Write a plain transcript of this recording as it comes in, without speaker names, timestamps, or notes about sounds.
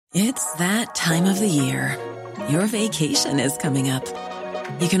It's that time of the year. Your vacation is coming up.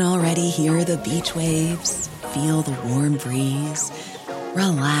 You can already hear the beach waves, feel the warm breeze,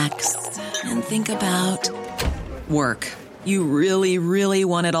 relax, and think about work. You really, really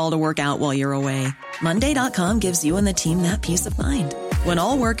want it all to work out while you're away. Monday.com gives you and the team that peace of mind. When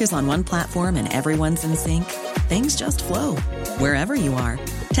all work is on one platform and everyone's in sync, things just flow. Wherever you are,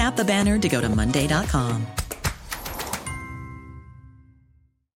 tap the banner to go to Monday.com.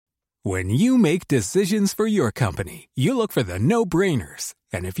 When you make decisions for your company, you look for the no-brainers.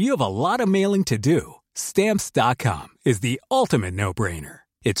 And if you have a lot of mailing to do, Stamps.com is the ultimate no-brainer.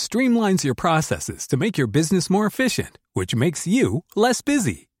 It streamlines your processes to make your business more efficient, which makes you less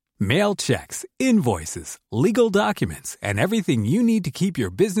busy. Mail checks, invoices, legal documents, and everything you need to keep your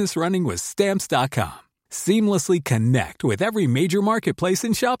business running with Stamps.com. Seamlessly connect with every major marketplace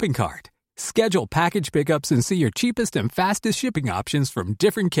and shopping cart. Schedule package pickups and see your cheapest and fastest shipping options from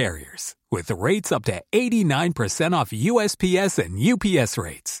different carriers, with rates up to 89% off USPS and UPS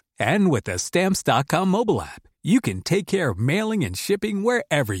rates. And with the Stamps.com mobile app, you can take care of mailing and shipping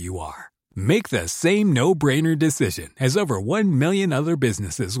wherever you are. Make the same no-brainer decision as over 1 million other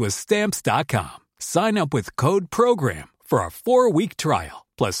businesses with Stamps.com. Sign up with code PROGRAM for a 4-week trial,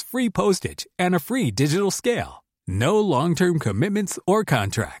 plus free postage and a free digital scale. No long-term commitments or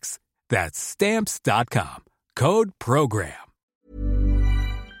contracts. That's Stamps.com. Code PROGRAM.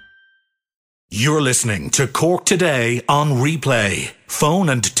 You're listening to Cork Today on replay. Phone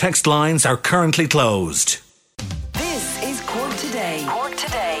and text lines are currently closed. This is Cork Today. Cork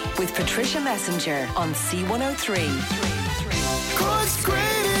Today with Patricia Messenger on C103. Cork's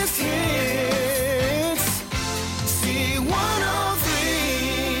greatest hits. C103.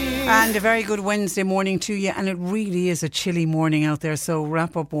 And a very good Wednesday morning to you. And it really is a chilly morning out there, so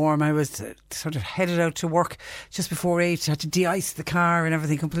wrap up warm. I was sort of headed out to work just before 8. I had to de-ice the car and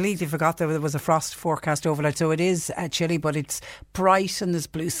everything. Completely forgot that there was a frost forecast overnight. So it is chilly, but it's bright and there's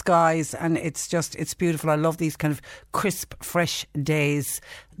blue skies and it's beautiful. I love these kind of crisp, fresh days.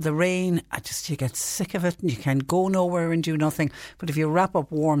 The rain, you get sick of it and you can go nowhere and do nothing. But if you wrap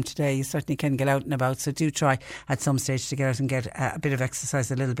up warm today, you certainly can get out and about. So do try at some stage to get out and get a bit of exercise,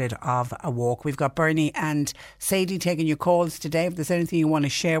 a little bit of a walk. We've got Bernie and Sadie taking your calls today. If there's anything you want to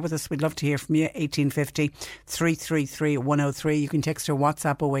share with us, we'd love to hear from you. 1850 333 103. You can text or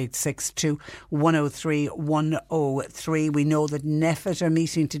WhatsApp 0862 103 103. We know that NPHET are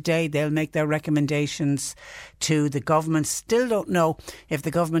meeting today. They'll make their recommendations to the government. Still don't know if the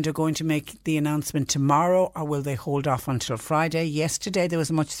government are going to make the announcement tomorrow or will they hold off until Friday. Yesterday there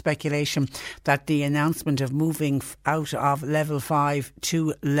was much speculation that the announcement of moving out of level 5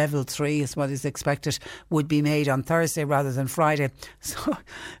 to level 3 is what is expected would be made on Thursday rather than Friday,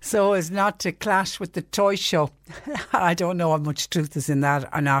 so as not to clash with the toy show. I don't know how much truth is in that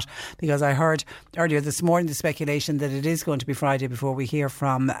or not, because I heard earlier this morning the speculation that it is going to be Friday before we hear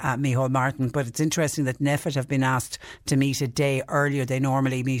from Micheál Martin. But it's interesting that NPHET have been asked to meet a day earlier. They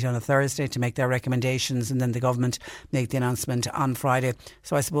normally meet on a Thursday to make their recommendations and then the government make the announcement on Friday.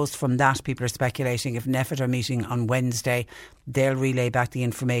 So I suppose from that people are speculating if NPHET are meeting on Wednesday, they'll relay back the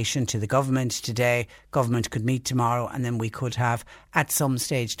information to the government today. Government could meet tomorrow and then we could have at some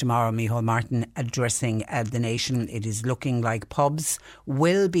stage tomorrow Micheál Martin addressing the nation. It is looking like pubs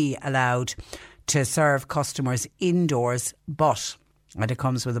will be allowed to serve customers indoors, but, and it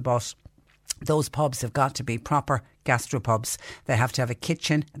comes with a but, those pubs have got to be proper gastropubs. They have to have a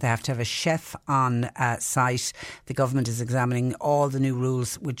kitchen, they have to have a chef on site. The government is examining all the new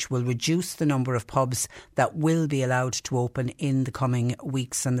rules which will reduce the number of pubs that will be allowed to open in the coming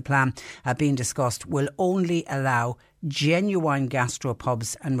weeks, and the plan being discussed will only allow genuine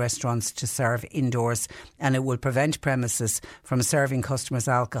gastropubs and restaurants to serve indoors, and it will prevent premises from serving customers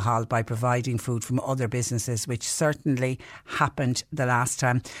alcohol by providing food from other businesses, which certainly happened the last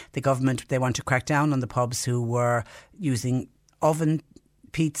time. The government, they want to crack down on the pubs who were using oven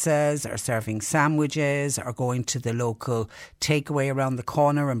pizzas or serving sandwiches or going to the local takeaway around the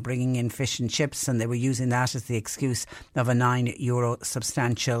corner and bringing in fish and chips, and they were using that as the excuse of a €9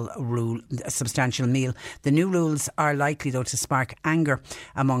 substantial meal. The new rules are likely though to spark anger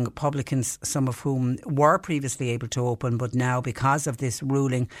among publicans, some of whom were previously able to open, but now because of this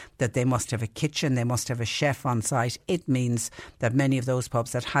ruling that they must have a kitchen, they must have a chef on site, it means that many of those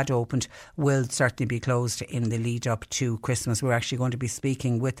pubs that had opened will certainly be closed in the lead up to Christmas. We're actually going to be speaking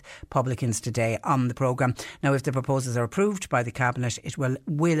with publicans today on the programme. Now, if the proposals are approved by the Cabinet, it will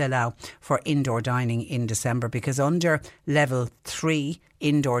allow for indoor dining in December, because under level 3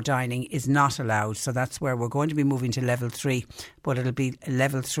 indoor dining is not allowed. So that's where we're going to be moving to level 3 but it'll be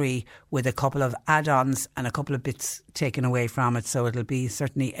level 3 with a couple of add-ons and a couple of bits taken away from it. So it'll be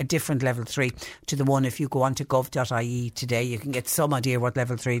certainly a different level 3 to the one. If you go on to gov.ie today, you can get some idea what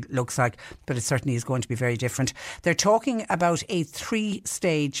level 3 looks like, but it certainly is going to be very different. They're talking about a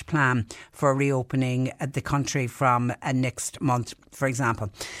 3-stage plan for reopening the country from next month. For example,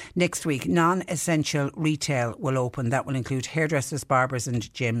 next week, non-essential retail will open. That will include hairdressers, barbers and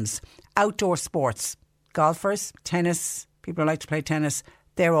gyms. Outdoor sports, golfers, tennis, people who like to play tennis,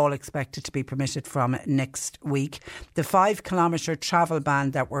 they're all expected to be permitted from next week. The 5-kilometre travel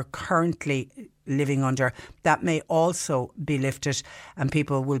ban that we're currently living under, that may also be lifted, and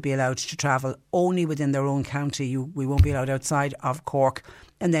people will be allowed to travel only within their own county. We won't be allowed outside of Cork.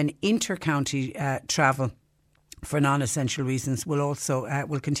 And then inter-county travel for non-essential reasons will also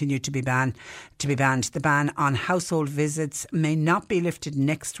will continue to be banned. The ban on household visits may not be lifted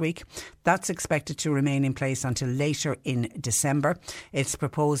next week. That's expected to remain in place until later in December. It's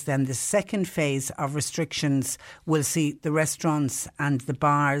proposed then the second phase of restrictions will see the restaurants and the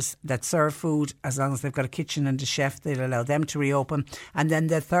bars that serve food, as long as they've got a kitchen and a chef, they'll allow them to reopen. And then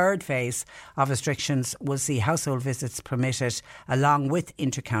the third phase of restrictions will see household visits permitted along with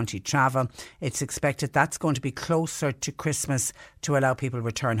inter-county travel. It's expected that's going to be closer to Christmas to allow people to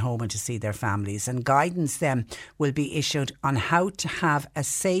return home and to see their families. And guidance then will be issued on how to have a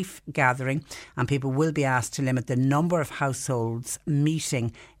safe gathering, and people will be asked to limit the number of households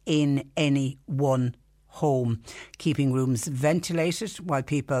meeting in any one home. Keeping rooms ventilated while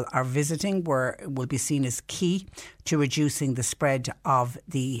people are visiting will be seen as key to reducing the spread of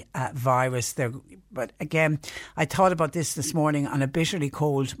the virus. But again, I thought about this morning on a bitterly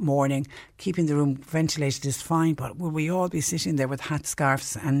cold morning. Keeping the room ventilated is fine, but will we all be sitting there with hats,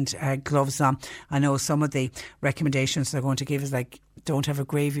 scarves and gloves on? I know some of the recommendations they're going to give is like, don't have a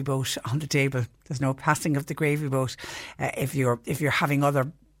gravy boat on the table. There's no passing of the gravy boat. If you're having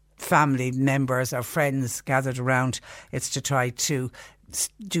other family members or friends gathered around, it's to try to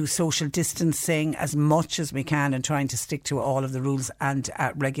do social distancing as much as we can and trying to stick to all of the rules and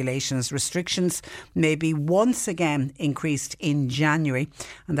regulations. Restrictions may be once again increased in January,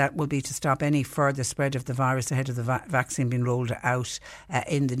 and that will be to stop any further spread of the virus ahead of the vaccine being rolled out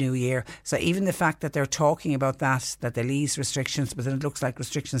in the new year. So even the fact that they're talking about that they'll ease restrictions, but then it looks like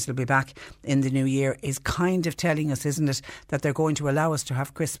restrictions will be back in the new year, is kind of telling us, isn't it, that they're going to allow us to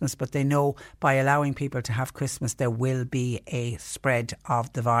have Christmas, but they know by allowing people to have Christmas there will be a spread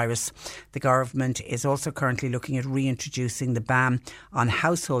of the virus. The government is also currently looking at reintroducing the ban on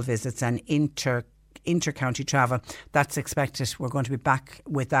household visits and inter-county travel. That's expected. We're going to be back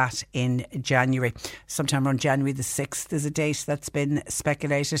with that in January. Sometime around January the 6th is a date that's been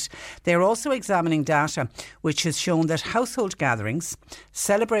speculated. They're also examining data which has shown that household gatherings,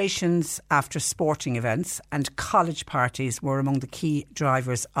 celebrations after sporting events and college parties were among the key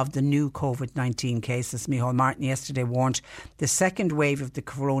drivers of the new COVID-19 cases. Micheál Martin yesterday warned the second wave of the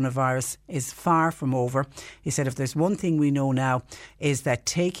coronavirus is far from over. He said if there's one thing we know now is that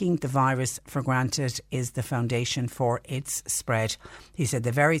taking the virus for granted is the foundation for its spread. He said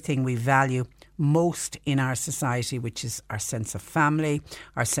the very thing we value most in our society, which is our sense of family,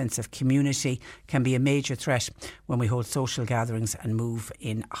 our sense of community, can be a major threat when we hold social gatherings and move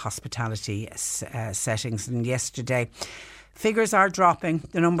in hospitality settings. And yesterday, figures are dropping.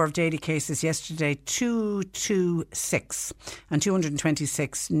 The number of daily cases yesterday, 226, and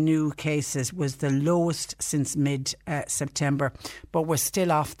 226 new cases was the lowest since mid-September, but we're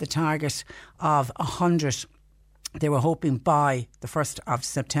still off the target of 100. They were hoping by the 1st of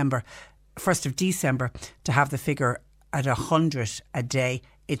December to have the figure at 100 a day.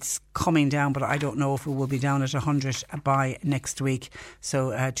 It's coming down, but I don't know if it will be down at 100 by next week.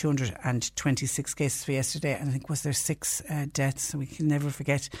 So 226 cases for yesterday. And I think was there 6 deaths. So we can never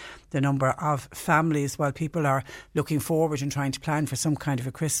forget the number of families. While people are looking forward and trying to plan for some kind of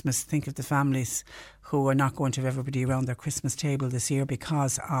a Christmas, think of the families who are not going to have everybody around their Christmas table this year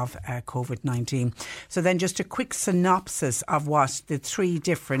because of COVID-19. So then just a quick synopsis of what the 3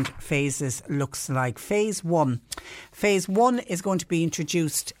 different phases looks like. Phase 1. Phase 1 is going to be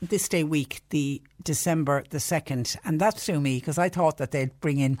introduced this day week, the December the 2nd, and that threw me because I thought that they'd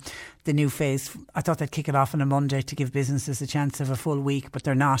bring in the new phase. I thought they'd kick it off on a Monday to give businesses a chance of a full week, but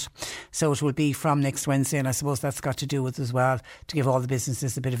they're not. So it will be from next Wednesday, and I suppose that's got to do with as well to give all the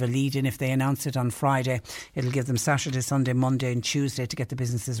businesses a bit of a lead in. If they announce it on Friday, it'll give them Saturday, Sunday, Monday and Tuesday to get the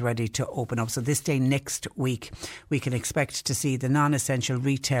businesses ready to open up. So this day next week we can expect to see the non-essential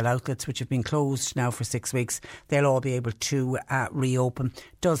retail outlets, which have been closed now for 6 weeks, they'll all be able to reopen.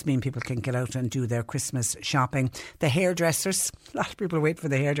 Does mean people can get out and do their Christmas shopping. The hairdressers, a lot of people are waiting for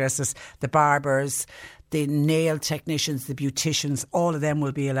the hairdressers, the barbers, the nail technicians, the beauticians, all of them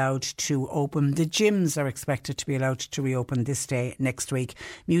will be allowed to open. The gyms are expected to be allowed to reopen this day next week.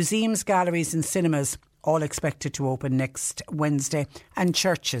 Museums, galleries and cinemas all expected to open next Wednesday, and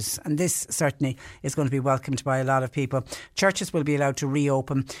churches, and this certainly is going to be welcomed by a lot of people. Churches will be allowed to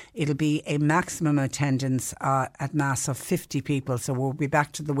reopen. It'll be a maximum attendance at Mass of 50 people, so we'll be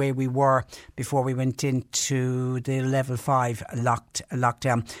back to the way we were before we went into the level 5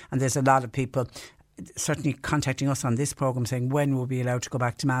 lockdown, and there's a lot of people certainly contacting us on this programme saying when we'll be allowed to go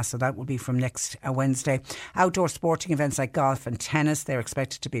back to Mass, so that will be from next Wednesday. Outdoor sporting events like golf and tennis, they're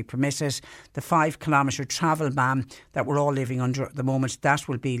expected to be permitted. The 5 kilometre travel ban that we're all living under at the moment, that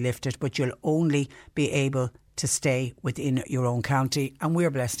will be lifted, but you'll only be able to stay within your own county, and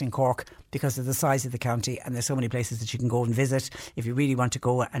we're blessed in Cork because of the size of the county, and there's so many places that you can go and visit if you really want to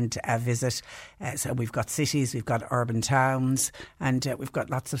go and visit. So we've got cities, we've got urban towns, and we've got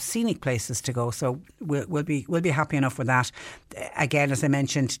lots of scenic places to go, so we'll be happy enough with that. Again, as I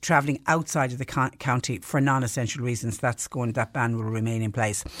mentioned, travelling outside of the county for non-essential reasons, that ban will remain in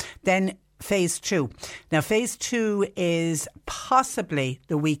place. Then phase 2. Now phase 2 is possibly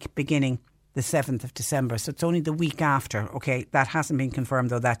the week beginning the 7th of December, so it's only the week after. Okay, that hasn't been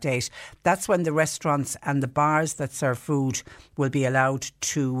confirmed though, that date. That's when the restaurants and the bars that serve food will be allowed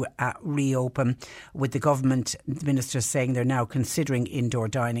to reopen, with the government ministers saying they're now considering indoor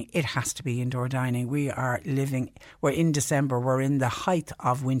dining. It has to be indoor dining. We're in December, we're in the height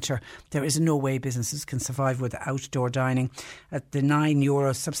of winter. There is no way businesses can survive with outdoor dining. The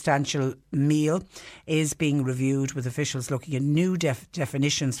 €9 substantial meal is being reviewed, with officials looking at new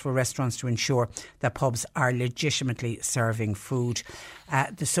definitions for restaurants to ensure that pubs are legitimately serving food.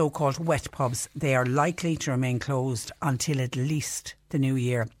 The so-called wet pubs, they are likely to remain closed until at least the new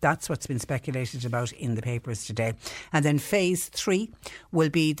year. That's what's been speculated about in the papers today. And then phase 3 will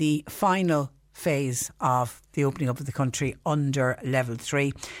be the final phase of the opening up of the country under level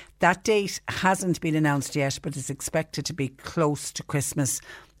 3. That date hasn't been announced yet, but it's expected to be close to Christmas.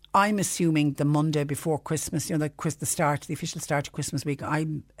 I'm assuming the Monday before Christmas, the official start of Christmas week.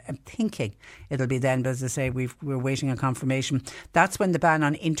 I'm thinking it'll be then, but as I say, we're waiting on confirmation. That's when the ban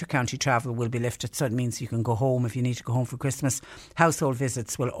on inter-county travel will be lifted, so it means you can go home if you need to go home for Christmas. Household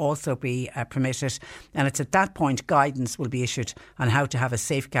visits will also be permitted, and it's at that point guidance will be issued on how to have a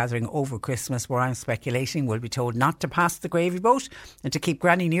safe gathering over Christmas, where I'm speculating we'll be told not to pass the gravy boat and to keep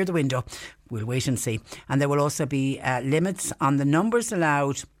Granny near the window. We'll wait and see. And there will also be limits on the numbers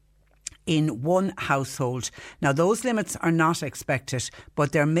allowed in one household. Now, those limits are not expected,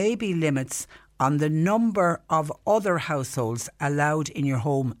 but there may be limits on the number of other households allowed in your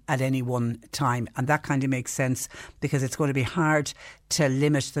home at any one time. And that kind of makes sense, because it's going to be hard to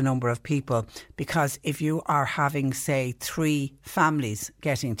limit the number of people, because if you are having, say, 3 families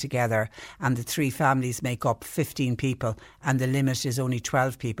getting together and the 3 families make up 15 people and the limit is only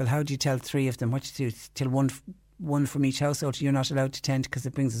 12 people, how do you tell 3 of them what to do till one from each household? You're not allowed to attend because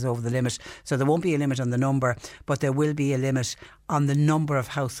it brings us over the limit. So there won't be a limit on the number, but there will be a limit on the number of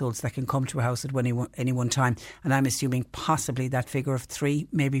households that can come to a house at any one time. And I'm assuming possibly that figure of 3,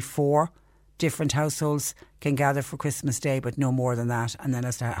 maybe 4 different households can gather for Christmas Day, but no more than that. And then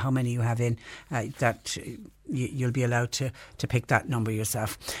as to how many you have in, that you'll be allowed to pick that number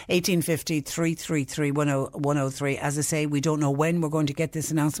yourself. 1850 333 103. As I say, we don't know when we're going to get this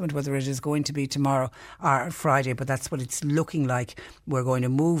announcement, whether it is going to be tomorrow or Friday, but that's what it's looking like. We're going to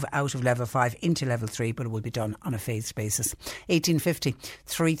move out of level 5 into level 3, but it will be done on a phased basis. 1850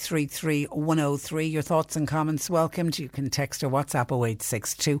 333 103. Your thoughts and comments welcomed. You can text or WhatsApp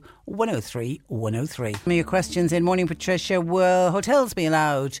 0862 103 103. Your questions in. Morning, Patricia. Will hotels be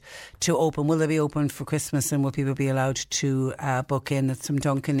allowed to open? Will they be open for Christmas, and will people be allowed to book in? That's from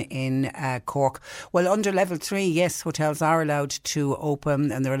Duncan in Cork. Well, under level 3, yes, hotels are allowed to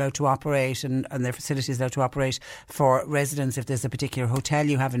open, and they're allowed to operate, and their facilities allowed to operate for residents. If there's a particular hotel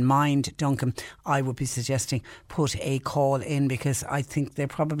you have in mind, Duncan, I would be suggesting put a call in, because I think there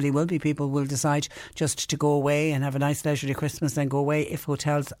probably will be people who will decide just to go away and have a nice leisurely Christmas, then go away if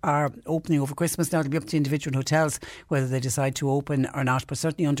hotels are opening over Christmas. Now, it'll be up to individual hotels whether they decide to open or not, but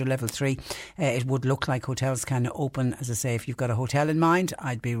certainly under level 3 it would look like hotels can open. As I say, if you've got a hotel in mind,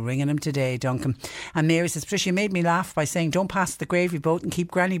 I'd be ringing them today, Duncan. And Mary says, Patricia, you made me laugh by saying don't pass the gravy boat and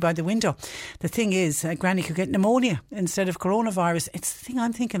keep Granny by the window. The thing is, Granny could get pneumonia instead of coronavirus. It's the thing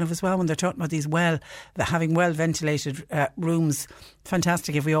I'm thinking of as well when they're talking about these having well ventilated rooms.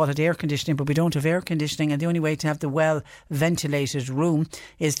 Fantastic if we all had air conditioning, but we don't have air conditioning, and the only way to have the well ventilated room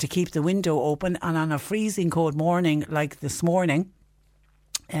is to keep the window open. And on a freezing cold morning like this morning,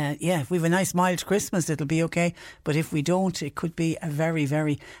 if we have a nice mild Christmas, it'll be okay. But if we don't, it could be a very,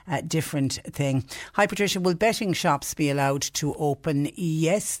 very different thing. Hi, Patricia. Will betting shops be allowed to open?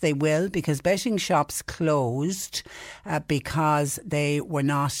 Yes, they will, because betting shops closed because they were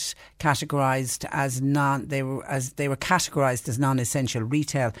not categorised as they were categorised as non-essential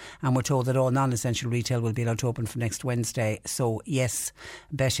retail, and we're told that all non-essential retail will be allowed to open from next Wednesday. So yes,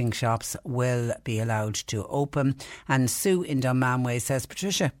 betting shops will be allowed to open. And Sue in Dunmanway says,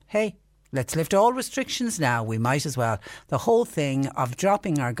 Patricia, hey, let's lift all restrictions now. We might as well. The whole thing of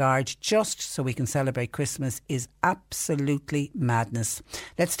dropping our guard just so we can celebrate Christmas is absolutely madness.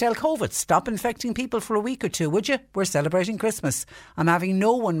 Let's tell COVID, stop infecting people for a week or two, would you? We're celebrating Christmas. I'm having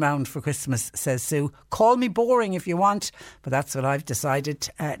no one round for Christmas, says Sue. Call me boring if you want, but that's what I've decided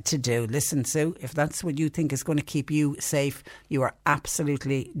to do. Listen, Sue, if that's what you think is going to keep you safe, you are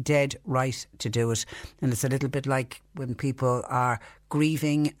absolutely dead right to do it. And it's a little bit like when people are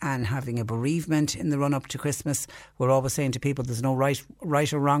grieving and having a bereavement in the run-up to Christmas. We're always saying to people there's no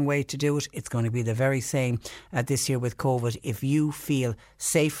right or wrong way to do it. It's going to be the very same this year with COVID. If you feel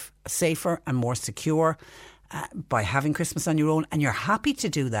safer and more secure by having Christmas on your own, and you're happy to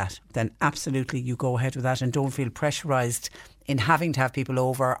do that, then absolutely you go ahead with that, and don't feel pressurised in having to have people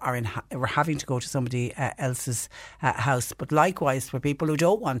over or having to go to somebody else's house. But likewise, for people who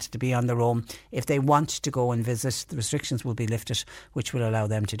don't want to be on their own, if they want to go and visit, the restrictions will be lifted, which will allow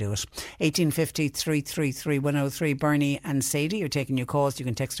them to do it. 1850 333 103. Bernie and Sadie are taking your calls. You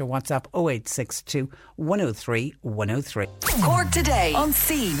can text or WhatsApp 0862 103 103. Cork Today on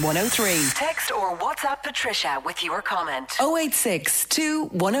C103. Text or WhatsApp Patricia with your comment. 0862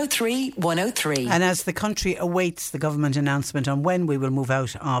 103 103. And as the country awaits the government announcement on when we will move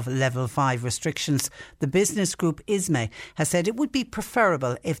out of level 5 restrictions, the business group ISME has said it would be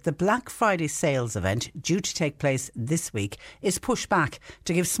preferable if the Black Friday sales event, due to take place this week, is pushed back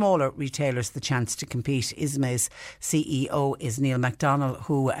to give smaller retailers the chance to compete. ISME's CEO is Neil MacDonald,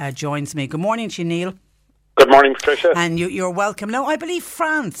 who joins me. Good morning to you, Neil. Good morning, Patricia. And you're welcome. Now, I believe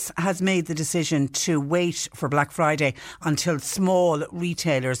France has made the decision to wait for Black Friday until small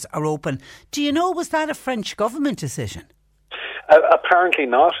retailers are open. Do you know, was that a French government decision? Apparently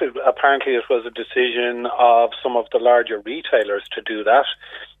not. Apparently it was a decision of some of the larger retailers to do that.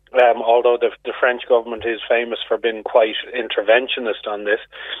 Although the French government is famous for being quite interventionist on this.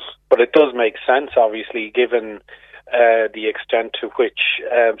 But it does make sense, obviously, given the extent to which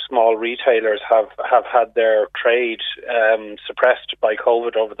small retailers have had their trade suppressed by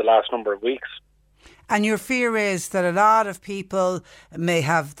COVID over the last number of weeks. And your fear is that a lot of people may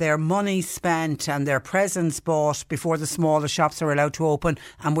have their money spent and their presents bought before the smaller shops are allowed to open,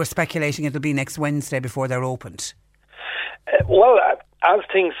 and we're speculating it'll be next Wednesday before they're opened. Well, as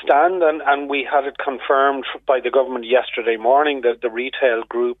things stand, and we had it confirmed by the government yesterday morning, that the retail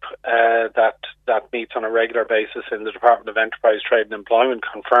group that meets on a regular basis in the Department of Enterprise, Trade and Employment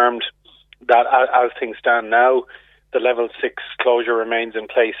confirmed that as things stand now, the level 6 closure remains in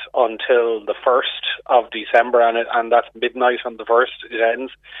place until the 1st of December, and that's midnight on the 1st it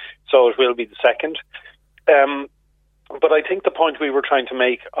ends, so it will be the 2nd. But I think the point we were trying to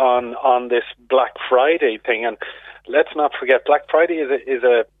make on this Black Friday thing, and let's not forget, Black Friday is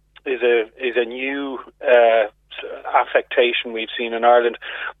a new affectation we've seen in Ireland,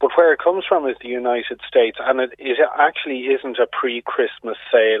 but where it comes from is the United States, and it actually isn't a pre-Christmas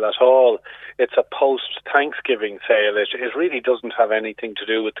sale at all. It's a post-Thanksgiving sale. It really doesn't have anything to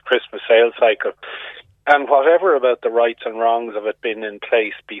do with the Christmas sales cycle. And whatever about the rights and wrongs of it being in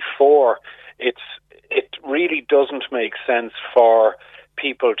place before, it really doesn't make sense for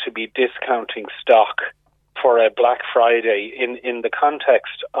people to be discounting stock for a Black Friday in the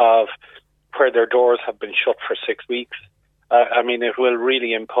context of where their doors have been shut for 6 weeks. I mean, it will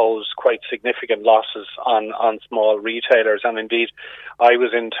really impose quite significant losses on small retailers. And indeed, I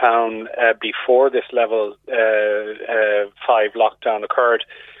was in town before this level 5 lockdown occurred,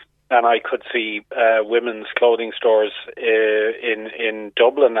 and I could see women's clothing stores in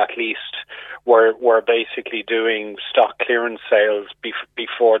Dublin, at least, were basically doing stock clearance sales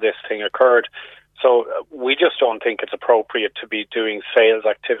before this thing occurred. So we just don't think it's appropriate to be doing sales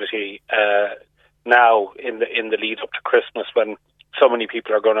activity now in the lead up to Christmas, when so many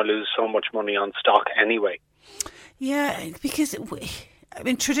people are going to lose so much money on stock anyway. Yeah, because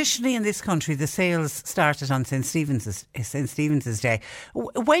traditionally in this country the sales started on St. Stephen's Day.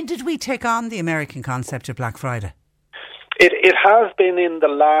 When did we take on the American concept of Black Friday? It has been in the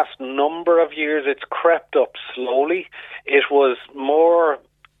last number of years. It's crept up slowly. It was more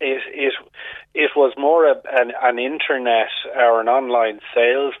it was more an internet or an online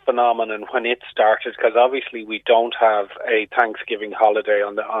sales phenomenon when it started, because obviously we don't have a Thanksgiving holiday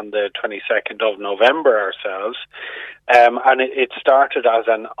on the 22nd of November ourselves, and it started as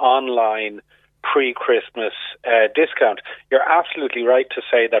an online pre-Christmas discount. You're absolutely right to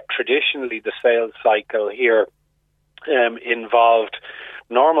say that traditionally the sales cycle here involved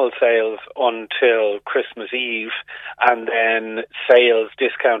normal sales until Christmas Eve, and then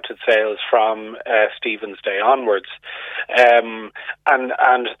discounted sales from Stephen's Day onwards. And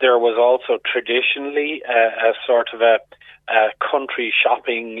there was also traditionally a sort of a country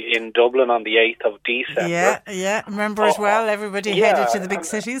shopping in Dublin on the 8th of December. Yeah, remember as well, everybody headed to the big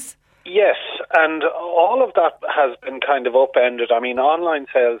cities. Yes, and all of that has been kind of upended. I mean, online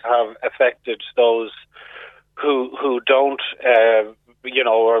sales have affected those who don't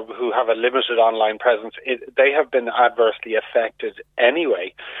or who have a limited online presence. They have been adversely affected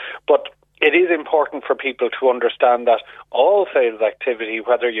anyway. But it is important for people to understand that all sales activity,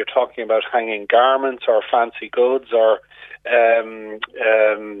 whether you're talking about hanging garments or fancy goods or the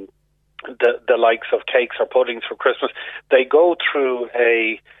likes of cakes or puddings for Christmas, they go through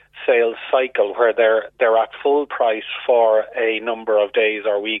a sales cycle where they're at full price for a number of days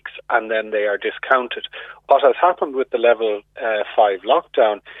or weeks, and then they are discounted. What has happened with the level 5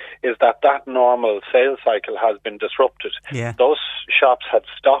 lockdown is that normal sales cycle has been disrupted. Yeah. Those shops had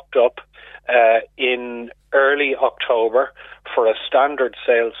stocked up in early October for a standard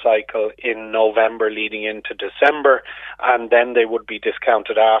sales cycle in November leading into December, and then they would be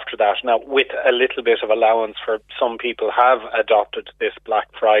discounted after that. Now, with a little bit of allowance, for some people have adopted this Black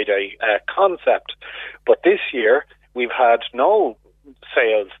Friday concept. But this year, we've had no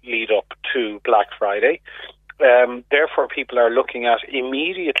sales lead up to Black Friday. Therefore, people are looking at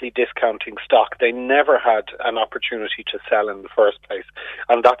immediately discounting stock they never had an opportunity to sell in the first place.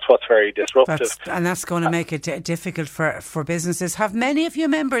 And that's what's very disruptive. That's going to make it difficult for businesses. Have many of your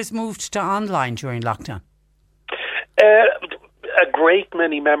members moved to online during lockdown? A great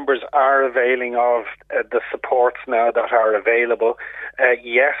many members are availing of the supports now that are available.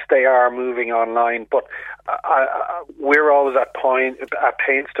 Yes, they are moving online, but we're always at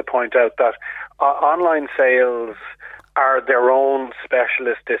pains to point out that online sales are their own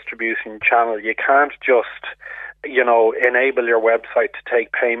specialist distribution channel. You can't just, enable your website to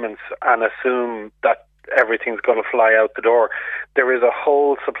take payments and assume that everything's going to fly out the door. There is a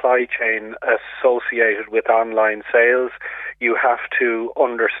whole supply chain associated with online sales. You have to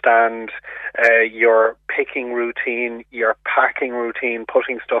understand your picking routine, your packing routine,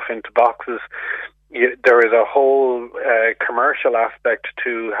 putting stuff into boxes. There is a whole commercial aspect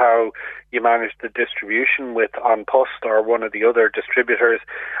to how you manage the distribution with An Post or one of the other distributors.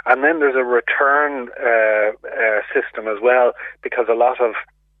 And then there's a return system as well, because a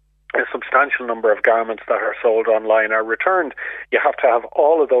substantial number of garments that are sold online are returned. You have to have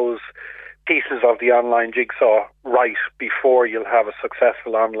all of those pieces of the online jigsaw right before you'll have a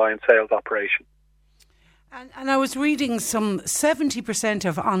successful online sales operation. And I was reading some 70%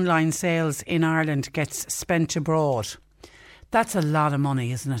 of online sales in Ireland gets spent abroad. That's a lot of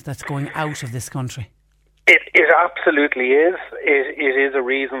money, isn't it, that's going out of this country? It absolutely is. It is a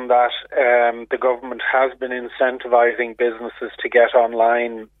reason that the government has been incentivising businesses to get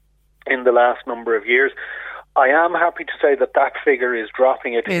online in the last number of years. I am happy to say that figure is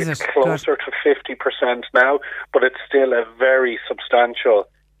dropping. It's closer to 50% now, but it's still a very substantial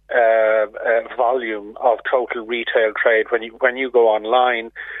volume of total retail trade. When you go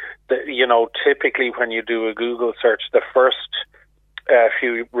online, typically when you do a Google search, the first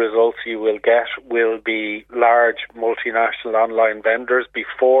few results you will get will be large multinational online vendors.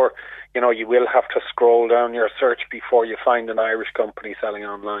 Before, you will have to scroll down your search before you find an Irish company selling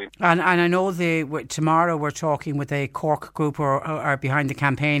online. And I know tomorrow we're talking with a Cork group who are behind the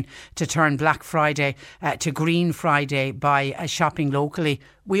campaign to turn Black Friday to Green Friday by shopping locally.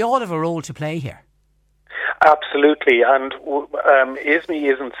 We all have a role to play here. Absolutely, and ISME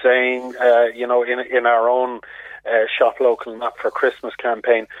isn't saying, in our own Shop Local Not for Christmas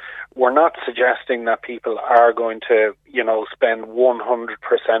campaign, we're not suggesting that people are going to, spend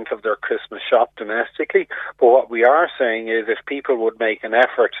 100% of their Christmas shop domestically. But what we are saying is if people would make an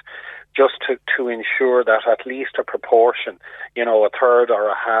effort just to ensure that at least a proportion, a third or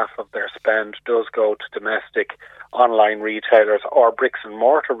a half of their spend does go to domestic online retailers or bricks and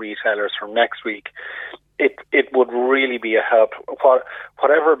mortar retailers from next week, it would really be a help.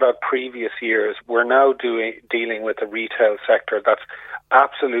 Whatever about previous years, we're now dealing with a retail sector that's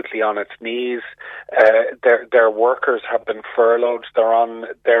absolutely on its knees. Their workers have been furloughed.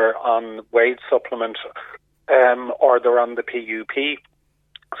 They're on wage supplement, or they're on the PUP.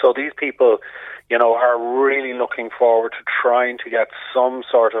 So these people, are really looking forward to trying to get some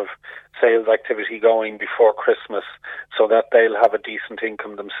sort of sales activity going before Christmas so that they'll have a decent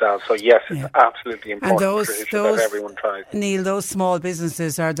income themselves. So yes, it's absolutely important that everyone tries. Neil, those small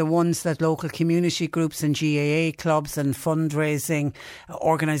businesses are the ones that local community groups and GAA clubs and fundraising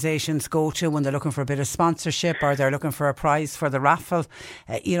organisations go to when they're looking for a bit of sponsorship or they're looking for a prize for the raffle.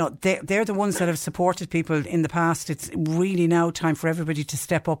 They're the ones that have supported people in the past. It's really now time for everybody to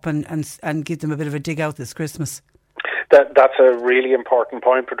step up and give them a bit of a dig out this Christmas. That's a really important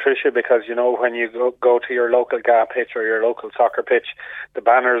point, Patricia, because, when you go to your local GAA pitch or your local soccer pitch, the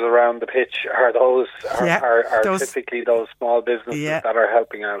banners around the pitch are typically those small businesses that are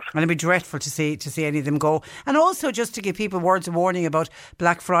helping out. And it'd be dreadful to see any of them go. And also just to give people words of warning about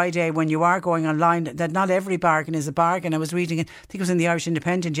Black Friday when you are going online, that not every bargain is a bargain. I was reading, I think it was in the Irish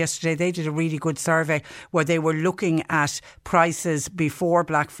Independent yesterday, they did a really good survey where they were looking at prices before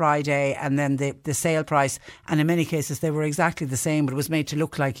Black Friday and then the sale price, and in many cases they were exactly the same, but it was made to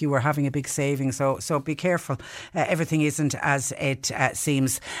look like you were having a big saving. So be careful. Everything isn't as it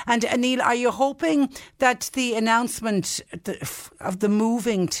seems. And Neil, are you hoping that the announcement of the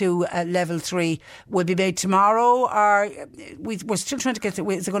moving to level 3 will be made tomorrow? Or we're still trying to get to,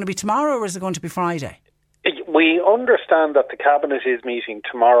 is it going to be tomorrow or is it going to be Friday? We understand that the Cabinet is meeting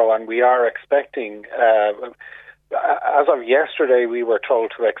tomorrow, and we are expecting as of yesterday, we were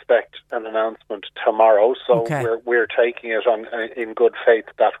told to expect an announcement tomorrow, so we're taking it on in good faith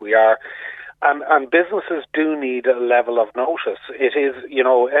that we are. And businesses do need a level of notice. It is,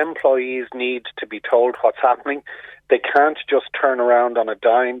 employees need to be told what's happening. They can't just turn around on a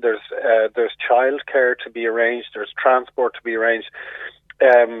dime. There's childcare to be arranged. There's transport to be arranged.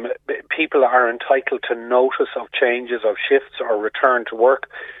 People are entitled to notice of changes of shifts or return to work.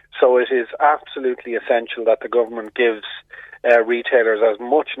 So it is absolutely essential that the government gives retailers as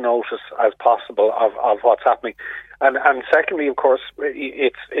much notice as possible of what's happening. And secondly, of course,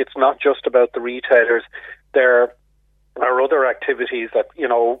 it's not just about the retailers. There are other activities that,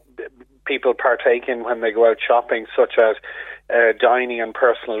 people partake in when they go out shopping, such as dining and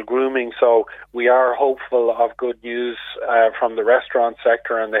personal grooming. So we are hopeful of good news from the restaurant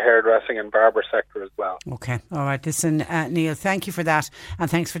sector and the hairdressing and barber sector as well. Okay, all right. Listen, Neil, thank you for that, and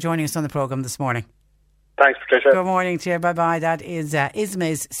thanks for joining us on the programme this morning. Thanks, Patricia. Good morning to you. Bye-bye. That is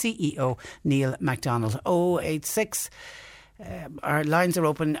Ismay's CEO, Neil MacDonald. 086. Our lines are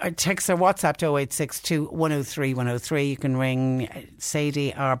open. Our texts are WhatsApp to 0862 103 103. You can ring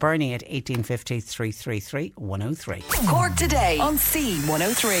Sadie or Bernie at 1850 333 103. Cork Today on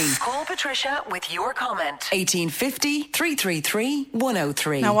C103. Call Patricia with your comment. 1850 333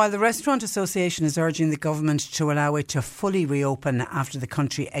 103. Now, while the Restaurant Association is urging the government to allow it to fully reopen after the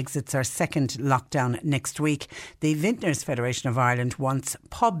country exits our second lockdown next week, the Vintners Federation of Ireland wants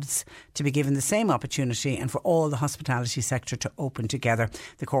pubs to be given the same opportunity and for all the hospitality sector to open together.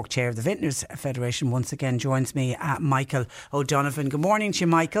 The Cork chair of the Vintners Federation once again joins me, Michael O'Donovan. Good morning to you,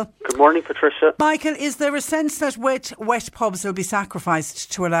 Michael. Good morning, Patricia. Michael, is there a sense that wet pubs will be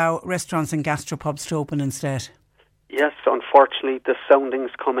sacrificed to allow restaurants and gastropubs to open instead? Yes, unfortunately, the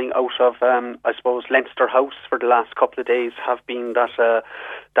soundings coming out of, Leinster House for the last couple of days have been that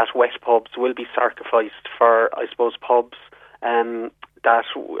wet pubs will be sacrificed for, pubs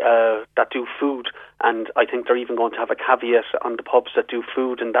that do food, and I think they're even going to have a caveat on the pubs that do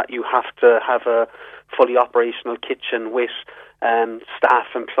food, and that you have to have a fully operational kitchen with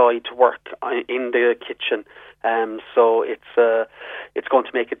staff employed to work in the kitchen. So it's going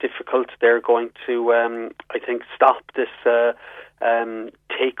to make it difficult. They're going to, I think, stop this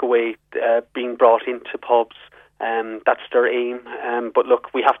takeaway being brought into pubs. That's their aim. But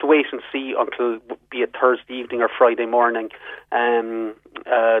look, we have to wait and see until, be it Thursday evening or Friday morning,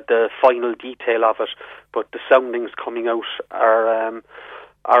 the final detail of it. But the soundings coming out are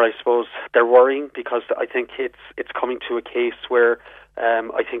I suppose, they're worrying, because I think it's coming to a case where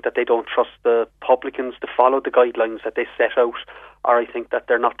I think that they don't trust the publicans to follow the guidelines that they set out, or I think that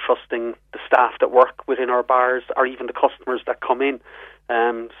they're not trusting the staff that work within our bars, or even the customers that come in.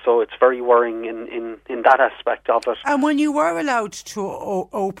 So it's very worrying in that aspect of it. And when you were allowed to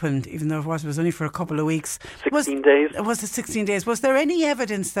open, even though it was only for a couple of weeks... 16 days. Was it 16 days? Was there any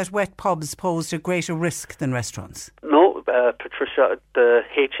evidence that wet pubs posed a greater risk than restaurants? No, Patricia, the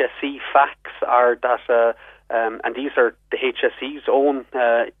HSE facts are that, and these are the HSE's own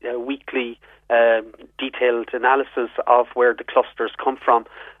weekly detailed analysis of where the clusters come from.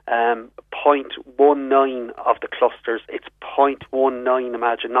 0.19 of the clusters, it's 0.19,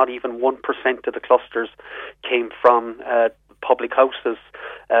 imagine, not even 1% of the clusters came from public houses.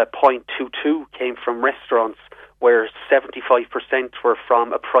 0.22 came from restaurants. where 75% were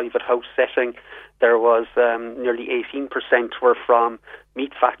from a private house setting. There was nearly 18% were from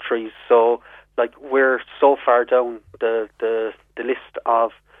meat factories. So, like, we're so far down the list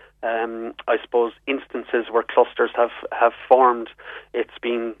of I suppose instances where clusters have formed. It's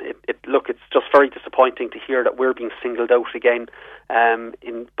just very disappointing to hear that we're being singled out again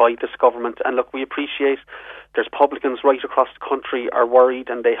by this government. And look, we appreciate there's publicans right across the country are worried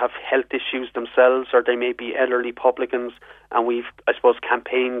and they have health issues themselves, or they may be elderly publicans, and we've, I suppose,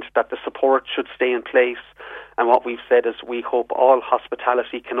 campaigned that the support should stay in place. And what we've said is we hope all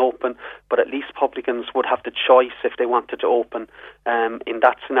hospitality can open, but at least publicans would have the choice if they wanted to open in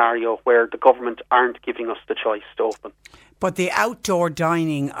that scenario where the government aren't giving us the choice to open. But the outdoor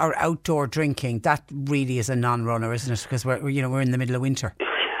dining or outdoor drinking, that really is a non-runner, isn't it? Because we're in the middle of winter.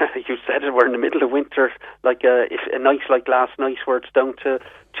 You said it, we're in the middle of winter. Like if a night like last night where it's down to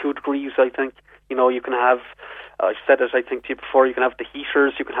 2 degrees, I think, you can have, I said it, I think to you before, you can have the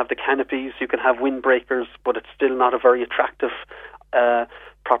heaters, you can have the canopies, you can have windbreakers, but it's still not a very attractive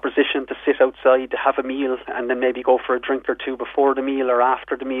proposition to sit outside, to have a meal, and then maybe go for a drink or two before the meal or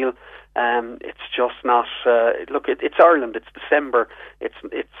after the meal. It's just not. Look, it's Ireland. It's December. It's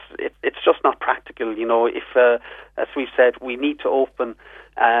just not practical. If as we said, we need to open,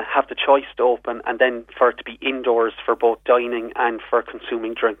 have the choice to open, and then for it to be indoors for both dining and for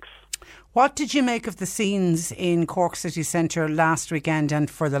consuming drinks. What did you make of the scenes in Cork City Centre last weekend and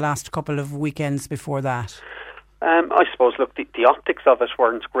for the last couple of weekends before that? I suppose, look, the optics of it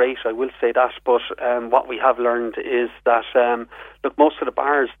weren't great, I will say that, but what we have learned is that, look, most of the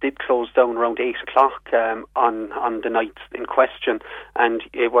bars did close down around 8 o'clock on the night in question, and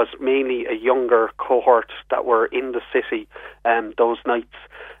it was mainly a younger cohort that were in the city those nights.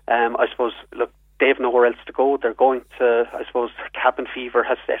 I suppose, look, they have nowhere else to go. They're going to, I suppose, cabin fever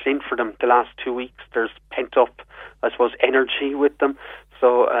has set in for them the last 2 weeks. There's pent up, I suppose, energy with them.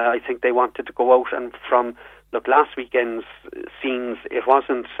 So I think they wanted to go out, and from last weekend's scenes, it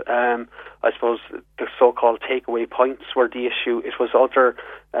wasn't, I suppose, the so-called takeaway points were the issue. It was other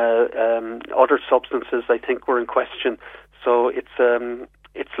substances, I think, were in question. So it's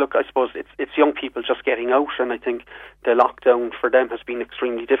look, I suppose, it's young people just getting out, and I think the lockdown for them has been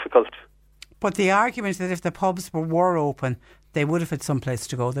extremely difficult. But the argument that if the pubs were open, they would have had some place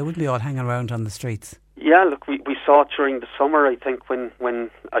to go. They wouldn't be all hanging around on the streets. Yeah, look, we saw it during the summer, I think, when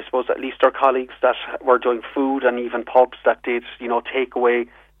I suppose at least our colleagues that were doing food, and even pubs that did, take away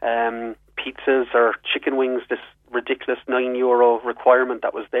pizzas or chicken wings, this ridiculous €9 requirement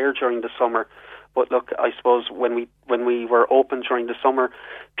that was there during the summer. But look, I suppose when we were open during the summer,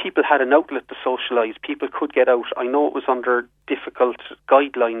 people had an outlet to socialise. People could get out. I know it was under difficult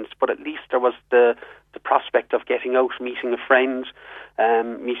guidelines, but at least there was the prospect of getting out, meeting a friend,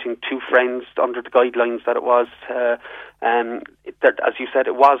 meeting 2 friends under the guidelines that it was. As you said,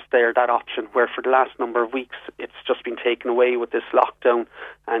 it was there, that option, where for the last number of weeks it's just been taken away with this lockdown.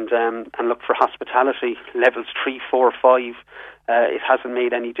 And look, for hospitality, levels 3, 4, 5, it hasn't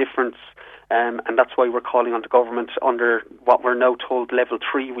made any difference. And that's why we're calling on the government under what we're now told level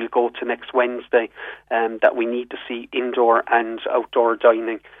 3 will go to next Wednesday, that we need to see indoor and outdoor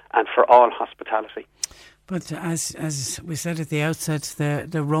dining and for all hospitality. But as we said at the outset,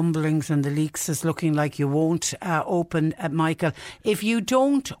 the rumblings and the leaks is looking like you won't open, Michael. If you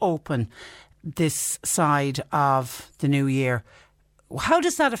don't open this side of the new year, how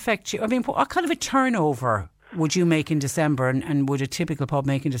does that affect you? I mean, what kind of a turnover would you make in December, and would a typical pub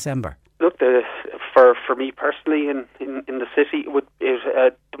make in December? Look, for me personally, in the city,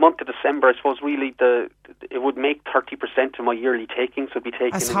 the month of December, I suppose, really it would make 30% of my yearly takings. Would be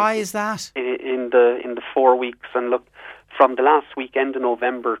taken as high as that in the 4 weeks. And look, from the last weekend of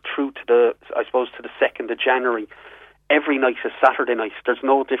November through to the 2nd of January, every night is Saturday night. There's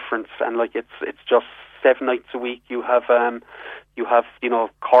no difference, and like it's just 7 nights a week. You have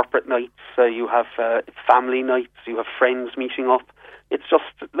corporate nights, you have family nights, you have friends meeting up. It's just,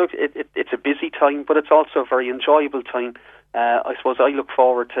 look, it's a busy time, but it's also a very enjoyable time. I suppose I look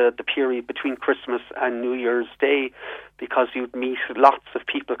forward to the period between Christmas and New Year's Day, because you'd meet lots of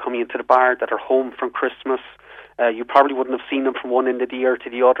people coming into the bar that are home from Christmas. You probably wouldn't have seen them from one end of the year to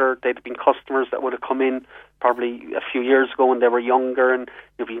the other. They'd have been customers that would have come in probably a few years ago when they were younger, and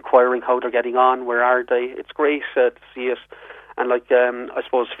you'd be inquiring how they're getting on, where are they. It's great to see it. And like, I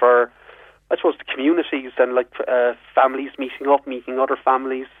suppose the communities and like families meeting up, meeting other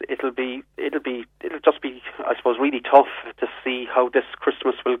families, it'll just be, I suppose, really tough to see how this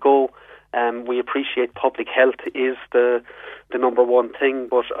Christmas will go. We appreciate public health is the number one thing,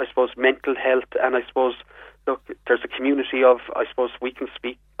 but I suppose mental health and I suppose look, there's a community of, I suppose I can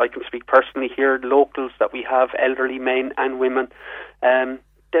speak personally here, locals that we have, elderly men and women.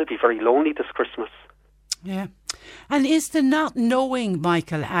 They'll be very lonely this Christmas. Yeah. And is the not knowing,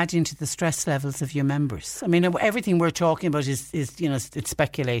 Michael, adding to the stress levels of your members? I mean, everything we're talking about is it's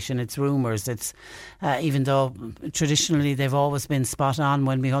speculation, it's rumours, it's even though traditionally they've always been spot on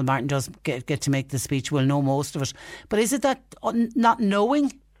when Micheál Martin does get to make the speech, we'll know most of it. But is it that not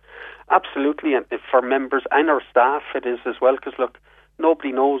knowing? Absolutely, and for members and our staff it is as well, because look,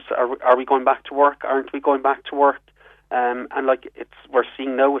 nobody knows, are we going back to work, aren't we going back to work? And we're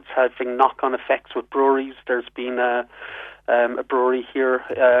seeing now it's having knock-on effects with breweries. There's been a brewery here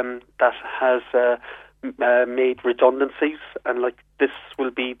that has made redundancies, and this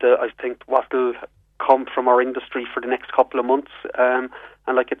will be I think what will come from our industry for the next couple of months. And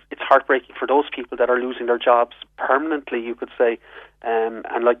it's heartbreaking for those people that are losing their jobs permanently, you could say. And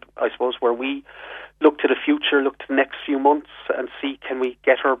I suppose where we look to the future, look to the next few months and see, can we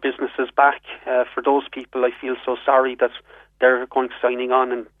get our businesses back? For those people, I feel so sorry that they're going signing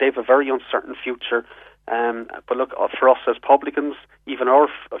on and they have a very uncertain future. But look, for us as publicans, even our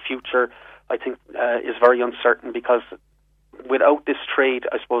future, I think, is very uncertain, because without this trade,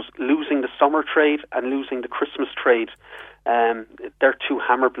 I suppose, losing the summer trade and losing the Christmas trade, they're two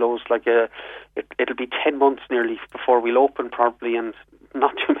hammer blows. It'll be 10 months nearly before we'll open probably, and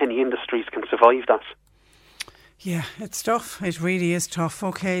not too many industries can survive that. Yeah, it's tough. It really is tough.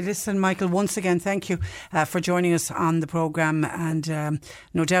 OK, listen, Michael, once again, thank you for joining us on the programme, and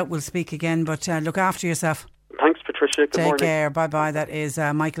no doubt we'll speak again, but look after yourself. Thanks, Patricia. Good morning. Take care. Bye-bye. That is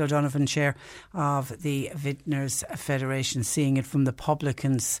Michael O'Donovan, Chair of the Vintners Federation. Seeing it from the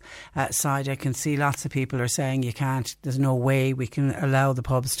publicans' side, I can see lots of people are saying you can't, there's no way we can allow the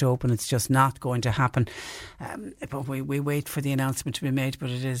pubs to open. It's just not going to happen. But we wait for the announcement to be made, but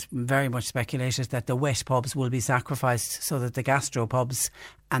it is very much speculated that the wet pubs will be sacrificed so that the gastro pubs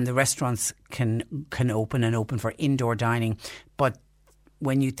and the restaurants can open and open for indoor dining. But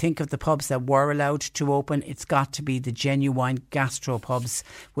when you think of the pubs that were allowed to open, it's got to be the genuine gastro pubs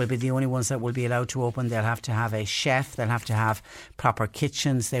will be the only ones that will be allowed to open. They'll have to have a chef, they'll have to have proper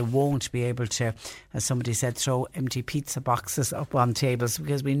kitchens. They won't be able to, as somebody said, throw empty pizza boxes up on tables,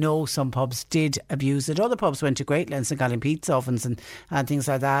 because we know some pubs did abuse it. Other pubs went to great lengths and got in pizza ovens and things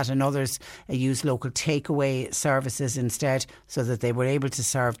like that, and others used local takeaway services instead, so that they were able to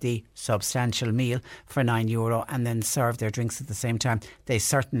serve the substantial meal for €9 and then serve their drinks at the same time. They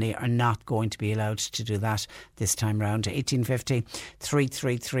certainly are not going to be allowed to do that this time round. 1850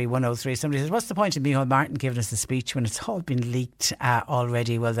 333 103. Somebody says, what's the point of Micheál Martin giving us the speech when it's all been leaked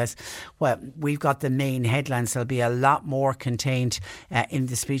already? Well, we've got the main headlines. There'll be a lot more contained in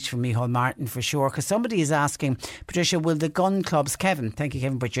the speech from Micheál Martin for sure. Because somebody is asking, Patricia, will the gun clubs, Kevin, thank you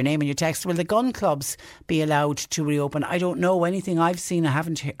Kevin, put your name in your text, will the gun clubs be allowed to reopen? I don't know. Anything I've seen, I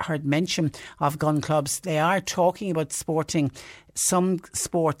haven't heard mention of gun clubs. They are talking about sporting some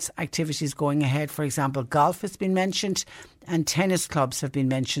sports activities going ahead. For example, golf has been mentioned and tennis clubs have been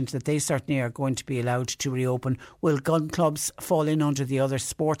mentioned, that they certainly are going to be allowed to reopen. Will gun clubs fall in under the other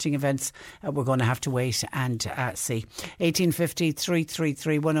sporting events? We're going to have to wait and see. 1850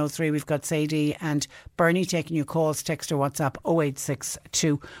 333 103. We've got Sadie and Bernie taking your calls, text or WhatsApp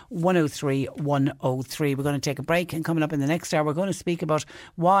 0862 103 103. We're going to take a break, and coming up in the next hour we're going to speak about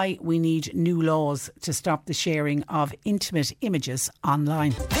why we need new laws to stop the sharing of intimate images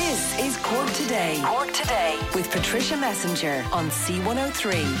online. This is Cork Today. Cork Today with Patricia Messenger on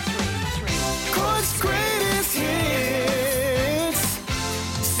C103. Cork's greatest hits,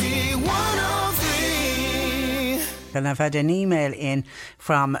 C103. And I've had an email in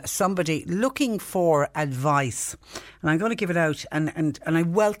from somebody looking for advice, and I'm going to give it out, and I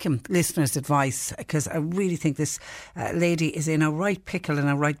welcome listeners' advice, because I really think this lady is in a right pickle and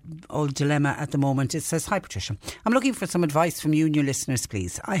a right old dilemma at the moment. It says, hi Patricia, I'm looking for some advice from you and your listeners,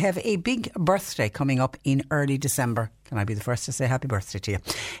 please. I have a big birthday coming up in early December. Can I be the first to say happy birthday to you?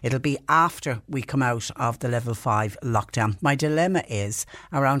 It'll be after we come out of the level 5 lockdown. My dilemma is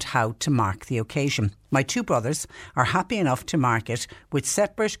around how to mark the occasion. My two brothers are happy enough to mark it with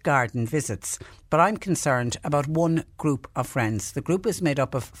separate garden visits, but I'm concerned about one group of friends. The group is made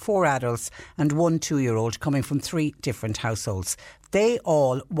up of 4 adults and 1 2-year-old coming from 3 different households. They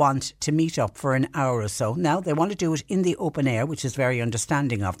all want to meet up for an hour or so. Now, they want to do it in the open air, which is very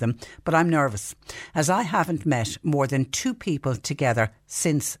understanding of them, but I'm nervous, as I haven't met more than 2 people together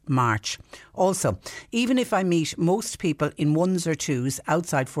since March. Also, even if I meet most people in 1s or 2s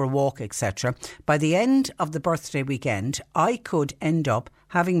outside for a walk, etc., by the end of the birthday weekend, I could end up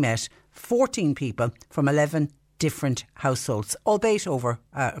having met 14 people from 11 different households, albeit over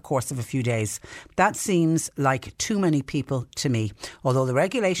a course of a few days. That seems like too many people to me. Although the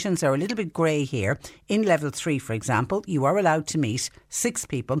regulations are a little bit grey here. In level 3, for example, you are allowed to meet 6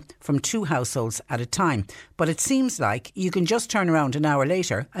 people from 2 households at a time. But it seems like you can just turn around an hour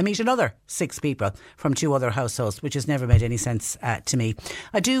later and meet another 6 people from 2 other households, which has never made any sense to me.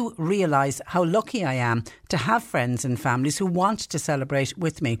 I do realise how lucky I am to have friends and families who want to celebrate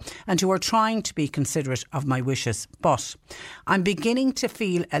with me and who are trying to be considerate of my wishes. But I'm beginning to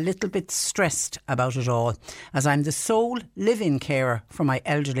feel a little bit stressed about it all, as I'm the sole live-in carer for my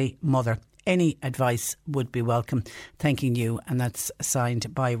elderly mother. Any advice would be welcome. Thanking you. And that's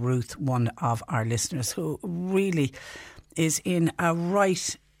signed by Ruth, one of our listeners, who really is in a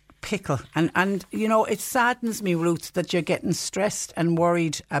right pickle. And you know, it saddens me, Ruth, that you're getting stressed and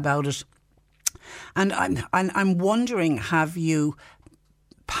worried about it. And I'm wondering, have you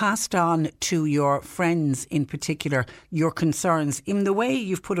passed on to your friends in particular your concerns in the way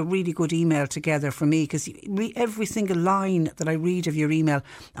you've put a really good email together for me? Because every single line that I read of your email,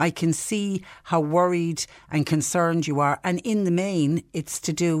 I can see how worried and concerned you are. And in the main, it's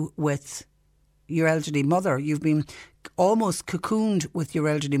to do with your elderly mother. You've been almost cocooned with your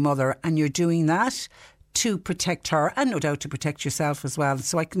elderly mother, and you're doing that to protect her and no doubt to protect yourself as well.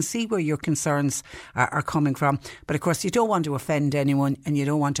 So I can see where your concerns are coming from. But of course you don't want to offend anyone and you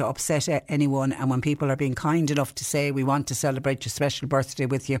don't want to upset anyone. And when people are being kind enough to say we want to celebrate your special birthday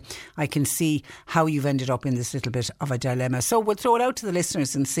with you, I can see how you've ended up in this little bit of a dilemma. So we'll throw it out to the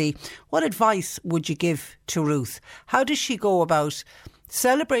listeners and see, what advice would you give to Ruth? How does she go about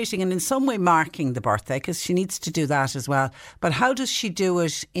celebrating and in some way marking the birthday, because she needs to do that as well. But how does she do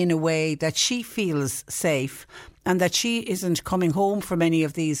it in a way that she feels safe and that she isn't coming home from any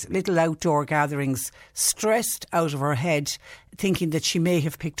of these little outdoor gatherings stressed out of her head, thinking that she may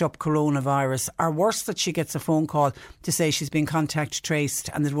have picked up coronavirus, or worse, that she gets a phone call to say she's been contact traced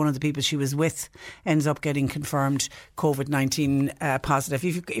and that one of the people she was with ends up getting confirmed COVID-19 positive.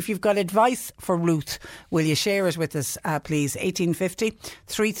 If you've got advice for Ruth, will you share it with us, please? 1850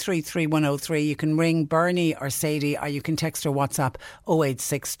 333 103. You can ring Bernie or Sadie, or you can text or WhatsApp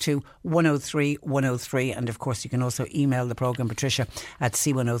 0862 103 103. And of course you can also email the programme, Patricia at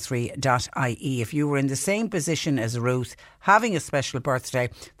c103.ie. If you were in the same position as Ruth, having a special birthday,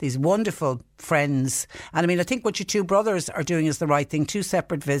 these wonderful friends, and I mean, I think what your 2 brothers are doing is the right thing. 2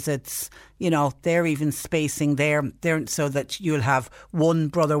 separate visits, you know, they're even spacing there so that you'll have one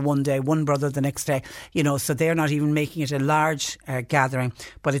brother one day, one brother the next day, you know, so they're not even making it a large gathering,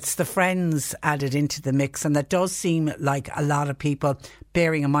 but it's the friends added into the mix. And that does seem like a lot of people,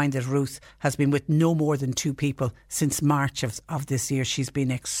 bearing in mind that Ruth has been with no more than 2 people since March of this year. She's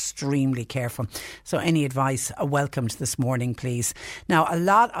been extremely careful. So any advice welcomed this morning, please. Now, a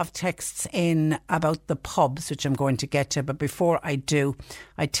lot of texts in about the pubs, which I'm going to get to, but before I do,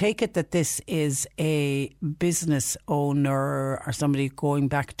 I take it that this is a business owner or somebody going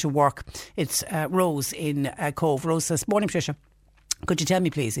back to work. It's Rose in Cove. Rose says, morning, Patricia. Could you tell me,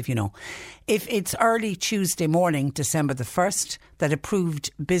 please, if you know, if it's early Tuesday morning, December the 1st, that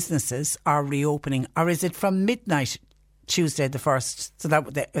approved businesses are reopening, or is it from midnight Tuesday the 1st? So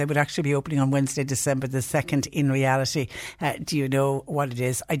that they would actually be opening on Wednesday, December the 2nd in reality. Do you know what it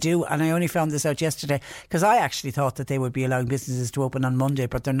is? I do, and I only found this out yesterday because I actually thought that they would be allowing businesses to open on Monday,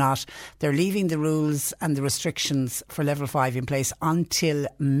 but they're not. They're leaving the rules and the restrictions for level 5 in place until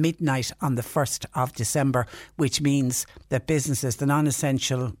midnight on the 1st of December, which means that businesses, the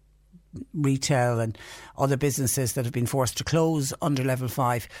non-essential retail and other businesses that have been forced to close under level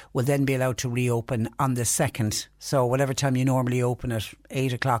 5 will then be allowed to reopen on the 2nd. So whatever time you normally open at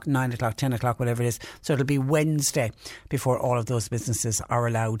 8 o'clock, 9 o'clock, 10 o'clock, whatever it is. So it'll be Wednesday before all of those businesses are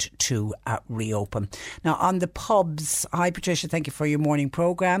allowed to reopen. Now on the pubs, hi Patricia, thank you for your morning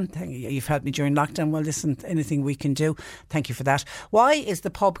programme. You've helped me during lockdown. Well, listen, anything we can do, thank you for that. Why is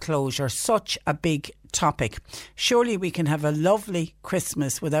the pub closure such a big topic? Surely we can have a lovely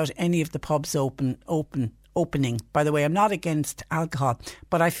Christmas without any of the pubs opening. By the way, I'm not against alcohol,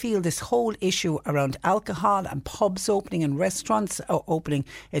 but I feel this whole issue around alcohol and pubs opening and restaurants opening,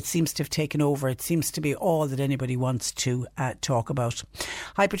 it seems to have taken over. It seems to be all that anybody wants to talk about.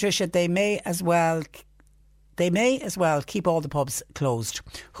 Hi Patricia, they may as well keep all the pubs closed.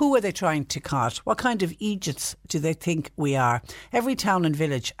 Who are they trying to cut? What kind of idiots do they think we are? Every town and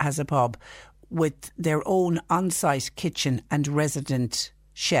village has a pub with their own on-site kitchen and resident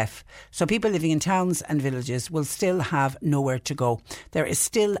chef. So people living in towns and villages will still have nowhere to go. There is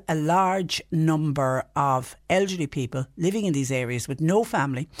still a large number of elderly people living in these areas with no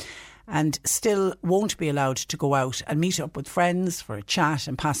family and still won't be allowed to go out and meet up with friends for a chat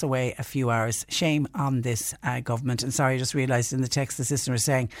and pass away a few hours. Shame on this government. And sorry, I just realised in the text the sister was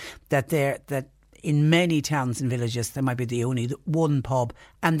saying that in many towns and villages there might be the only one pub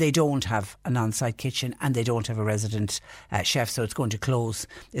and they don't have an on-site kitchen and they don't have a resident chef, so it's going to close.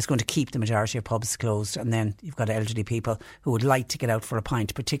 It's going to keep the majority of pubs closed, and then you've got elderly people who would like to get out for a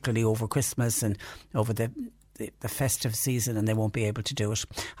pint, particularly over Christmas and over the festive season, and they won't be able to do it.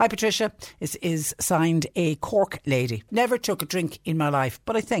 Hi Patricia, is signed a Cork lady. Never took a drink in my life,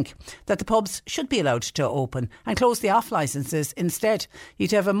 but I think that the pubs should be allowed to open and close the off licences instead.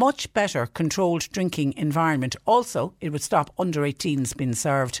 You'd have a much better controlled drinking environment. Also, it would stop under 18s being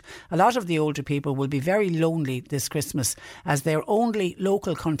served. A lot of the older people will be very lonely this Christmas, as their only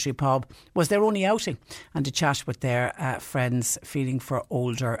local country pub was their only outing, and to chat with their friends, feeling for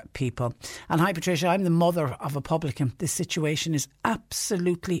older people. And hi Patricia, I'm the mother of a publican. This situation is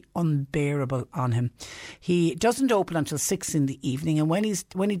absolutely unbearable on him. He doesn't open until 6 in the evening, and when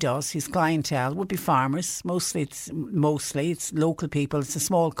he does, his clientele would be farmers. Mostly it's local people. It's a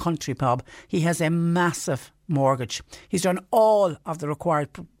small country pub. He has a massive mortgage. He's done all of the required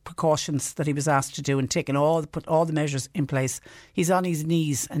precautions that he was asked to do and put all the measures in place. He's on his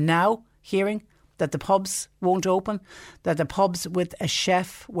knees, and now hearing that the pubs won't open, that the pubs with a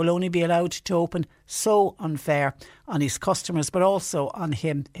chef will only be allowed to open. So unfair on his customers, but also on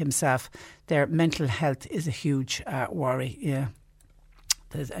himself. Their mental health is a huge worry. Yeah.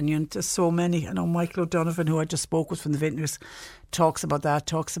 There's so many. I know Michael O'Donovan, who I just spoke with from the Vintners, talks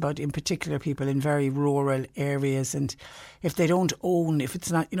about in particular people in very rural areas, and if they don't own, if it's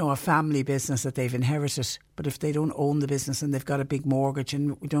not, a family business that they've inherited, but if they don't own the business and they've got a big mortgage,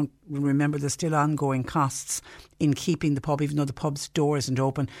 and we don't remember there's still ongoing costs in keeping the pub, even though the pub's door isn't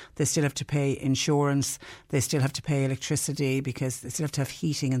open, they still have to pay insurance, they still have to pay electricity, because they still have to have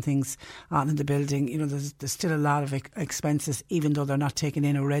heating and things on in the building. There's still a lot of expenses, even though they're not taking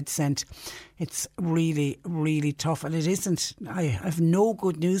in a red cent. It's really, really tough, and it isn't. I have no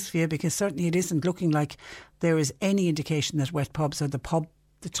good news for you, because certainly it isn't looking like there is any indication that wet pubs are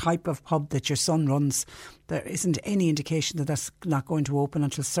the type of pub that your son runs. There isn't any indication that that's not going to open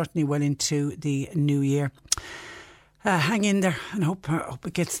until certainly well into the new year. Hang in there and hope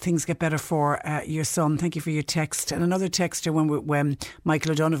things get better for your son. Thank you for your text. And another texter, when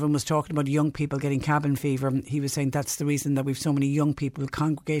Michael O'Donovan was talking about young people getting cabin fever, he was saying that's the reason that we've so many young people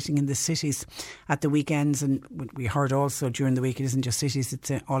congregating in the cities at the weekends. And we heard also during the week, it isn't just cities,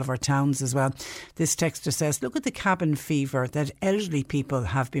 it's all of our towns as well. This texter says, look at the cabin fever that elderly people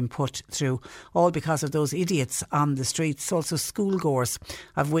have been put through, all because of those idiots on the streets. Also schoolgoers.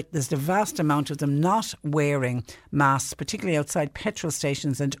 I've witnessed a vast amount of them not wearing masks, particularly outside petrol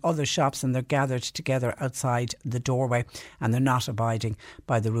stations and other shops, and they're gathered together outside the doorway and they're not abiding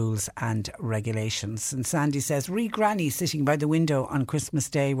by the rules and regulations. And Sandy says, Granny sitting by the window on Christmas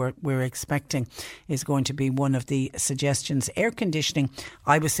Day, we're expecting, is going to be one of the suggestions. Air conditioning,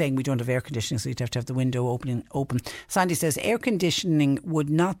 I was saying we don't have air conditioning, so you'd have to have the window open. Sandy says, air conditioning would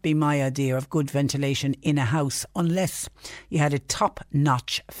not be my idea of good ventilation in a house unless you had a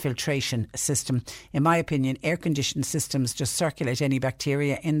top-notch filtration system. In my opinion, air conditioning systems just circulate any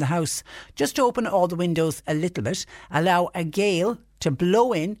bacteria in the house. Just open all the windows a little bit, allow a gale to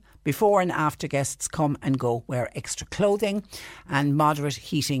blow in before and after guests come and go. Wear extra clothing and moderate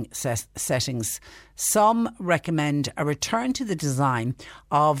heating settings. Some recommend a return to the design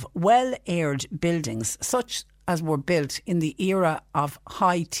of well-aired buildings, such as were built in the era of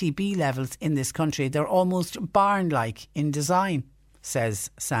high TB levels in this country. They're almost barn-like in design, says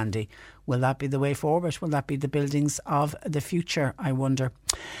Sandy. Will that be the way forward? Will that be the buildings of the future, I wonder?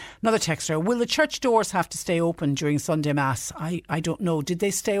 Another texter, will the church doors have to stay open during Sunday Mass? I don't know. Did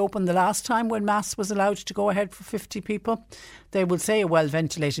they stay open the last time when Mass was allowed to go ahead for 50 people? They will say a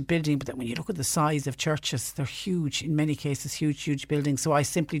well-ventilated building, but then when you look at the size of churches, they're huge, in many cases, huge buildings. So I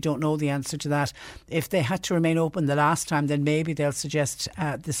simply don't know the answer to that. If they had to remain open the last time, then maybe they'll suggest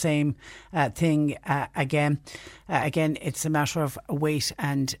the same thing again. Again, it's a matter of wait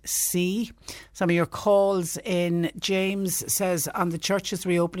and see. Some of your calls in. James says, on the churches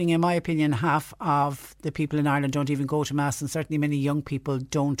reopening, in my opinion, half of the people in Ireland don't even go to Mass, and certainly many young people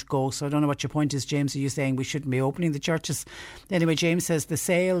don't go. So I don't know what your point is, James. Are you saying we shouldn't be opening the churches? Anyway, James says the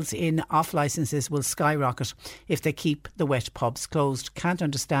sales in off licences will skyrocket if they keep the wet pubs closed. Can't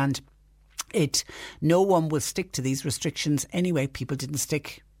understand it. No one will stick to these restrictions anyway. People didn't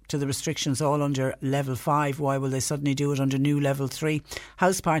stick to the restrictions all under level 5. Why will they suddenly do it under new level 3?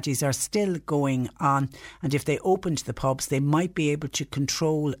 House parties are still going on, and if they opened the pubs, they might be able to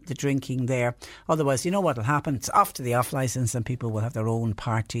control the drinking there. Otherwise, you know what will happen? It's off to the off licence and people will have their own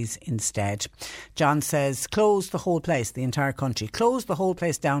parties instead. John says, close the whole place, the entire country. Close the whole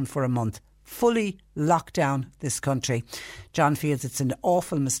place down for a month. Fully lock down this country. John feels it's an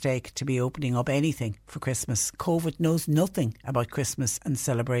awful mistake to be opening up anything for Christmas. COVID knows nothing about Christmas and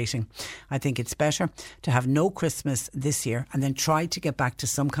celebrating. I think it's better to have no Christmas this year and then try to get back to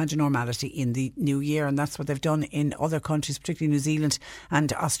some kind of normality in the new year, and that's what they've done in other countries, particularly New Zealand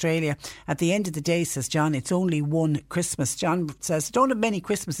and Australia. At the end of the day, says John, it's only one Christmas. John says, I don't have many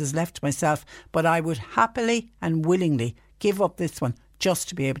Christmases left myself, but I would happily and willingly give up this one just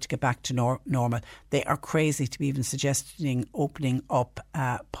to be able to get back to normal. They are crazy to be even suggesting opening up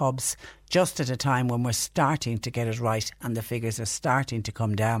pubs just at a time when we're starting to get it right and the figures are starting to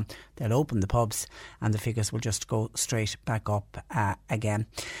come down. They'll open the pubs and the figures will just go straight back up again.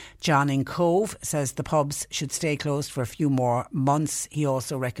 John in Cove says the pubs should stay closed for a few more months. He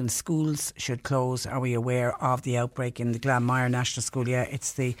also reckons schools should close. Are we aware of the outbreak in the Glanmire National School? Yeah,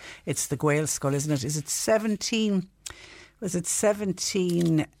 it's the Gaelscoil, isn't it? Is it 17... Was it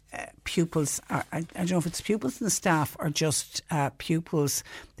 17 pupils? I don't know if it's pupils and the staff or just pupils.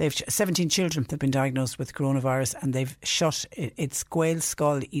 They've 17 children that have been diagnosed with coronavirus, and they've shut it's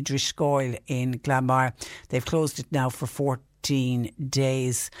Gaelscoil Idriscoil in Glanmire. They've closed it now for 14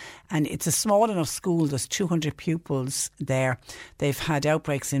 days, and it's a small enough school. There's 200 pupils there. They've had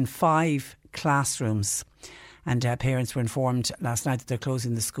outbreaks in 5 classrooms. And parents were informed last night that they're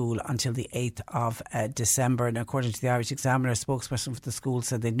closing the school until the 8th of December. And according to the Irish Examiner, a spokesperson for the school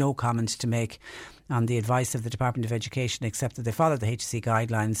said they had no comment to make on the advice of the Department of Education, except that they followed the HSE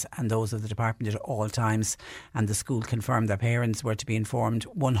guidelines and those of the department at all times. And the school confirmed their parents were to be informed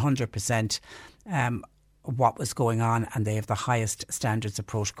 100% what was going on, and they have the highest standards of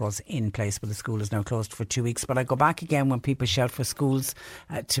protocols in place. But the school is now closed for 2 weeks. But I go back again when people shout for schools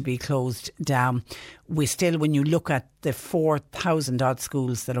to be closed down. We still, when you look at the 4,000 odd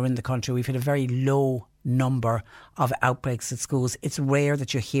schools that are in the country, we've had a very low number of outbreaks at schools. It's rare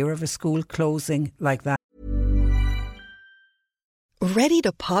that you hear of a school closing like that. Ready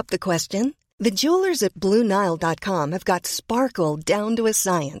to pop the question? The jewelers at BlueNile.com have got sparkle down to a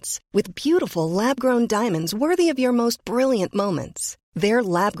science with beautiful lab-grown diamonds worthy of your most brilliant moments. Their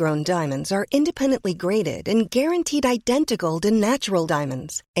lab-grown diamonds are independently graded and guaranteed identical to natural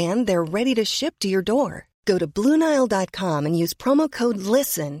diamonds, and they're ready to ship to your door. Go to BlueNile.com and use promo code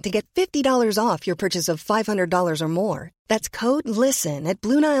LISTEN to get $50 off your purchase of $500 or more. That's code LISTEN at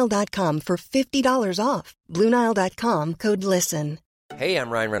BlueNile.com for $50 off. BlueNile.com, code LISTEN. Hey, I'm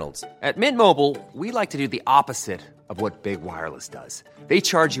Ryan Reynolds. At Mint Mobile, we like to do the opposite of what Big Wireless does. They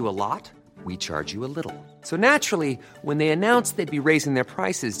charge you a lot, we charge you a little. So naturally, when they announced they'd be raising their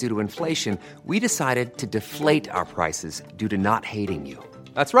prices due to inflation, we decided to deflate our prices due to not hating you.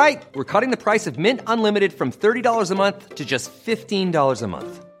 That's right. We're cutting the price of Mint Unlimited from $30 a month to just $15 a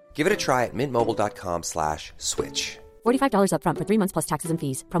month. Give it a try at mintmobile.com/switch. $45 up front for 3 months plus taxes and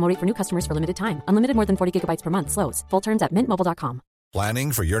fees. Promo rate for new customers for limited time. Unlimited more than 40 gigabytes per month. Slows full terms at mintmobile.com.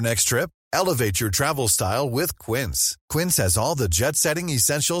 Planning for your next trip? Elevate your travel style with Quince. Quince has all the jet-setting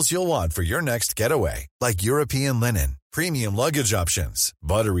essentials you'll want for your next getaway, like European linen, premium luggage options,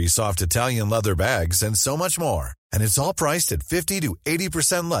 buttery soft Italian leather bags, and so much more. And it's all priced at 50 to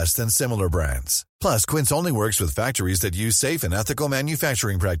 80% less than similar brands. Plus, Quince only works with factories that use safe and ethical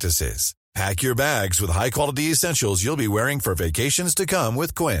manufacturing practices. Pack your bags with high-quality essentials you'll be wearing for vacations to come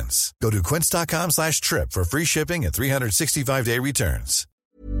with Quince. Go to quince.com/trip for free shipping and 365-day returns.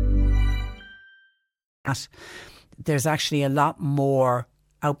 There's actually a lot more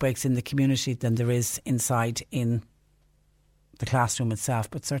outbreaks in the community than there is inside in the classroom itself,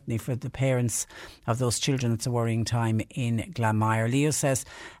 but certainly for the parents of those children, it's a worrying time in Glanmire. Leo says,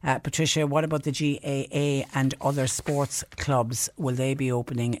 Patricia, what about the GAA and other sports clubs? Will they be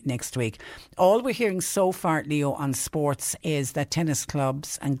opening next week? All we're hearing so far, Leo, on sports is that tennis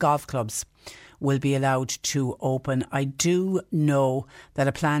clubs and golf clubs will be allowed to open. I do know that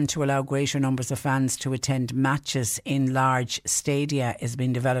a plan to allow greater numbers of fans to attend matches in large stadia is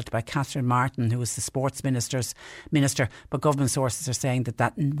being developed by Catherine Martin, who is the sports minister, but government sources are saying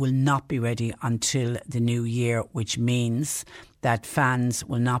that will not be ready until the new year, which means that fans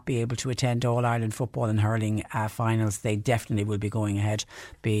will not be able to attend All-Ireland football and hurling finals. They definitely will be going ahead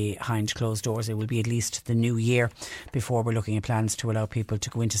behind closed doors. It will be at least the new year before we're looking at plans to allow people to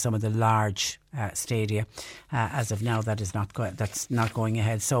go into some of the large stadia. As of now, that's not going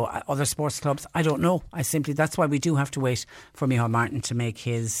ahead. So other sports clubs, I don't know. That's why we do have to wait for Micheál Martin to make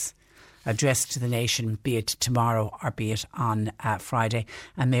his address to the nation, be it tomorrow or be it on Friday.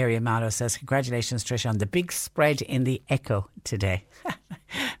 And Miriam Mallow says, congratulations, Trish, on the big spread in the Echo today.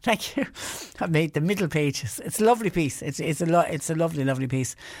 Thank you. I made the middle pages. It's a lovely piece. It's a lovely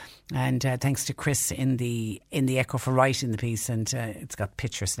piece. And thanks to Chris in the Echo for writing the piece, and it's got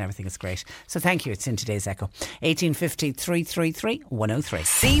pictures and everything. It's great. So thank you. It's in today's Echo. 1850 333 103.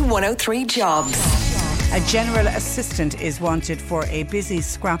 C103 Jobs. A general assistant is wanted for a busy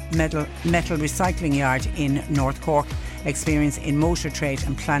scrap metal recycling yard in North Cork. Experience in motor trade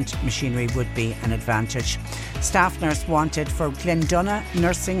and plant machinery would be an advantage. Staff nurse wanted for Glendonna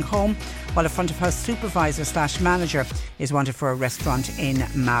Nursing Home, while a front of house supervisor / manager is wanted for a restaurant in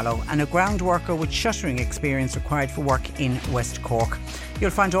Mallow, and a ground worker with shuttering experience required for work in West Cork. You'll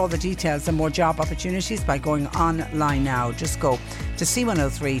find all the details and more job opportunities by going online now. Just go to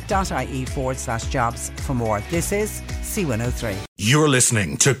c103.ie/jobs for more. This is C103. You're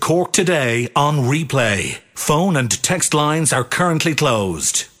listening to Cork Today on replay. Phone and text lines are currently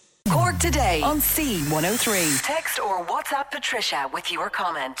closed. Cork Today on C103. Text or WhatsApp Patricia with your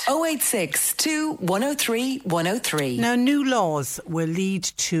comment. 0862 103 103. Now, new laws will lead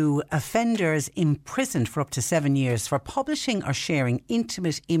to offenders imprisoned for up to 7 years for publishing or sharing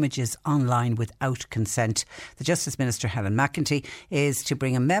intimate images online without consent. The Justice Minister, Helen McEntee, is to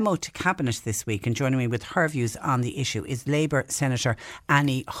bring a memo to Cabinet this week, and joining me with her views on the issue is Labour Senator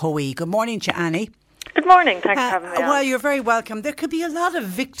Annie Hoey. Good morning to Annie. Good morning. Thanks for having me on. Well, you're very welcome. There could be a lot of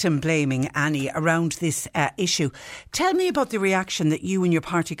victim blaming, Annie, around this issue. Tell me about the reaction that you and your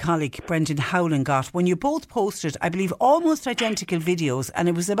party colleague Brendan Howlin got when you both posted, I believe, almost identical videos, and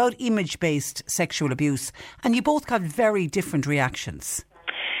it was about image-based sexual abuse, and you both got very different reactions.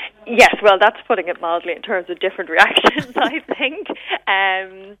 Yes, well, that's putting it mildly in terms of different reactions, I think.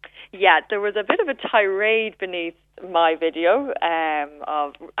 There was a bit of a tirade beneath my video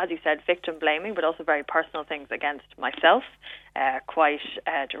of, as you said, victim blaming, but also very personal things against myself, quite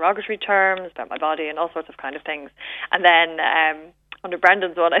derogatory terms about my body and all sorts of kind of things. And then under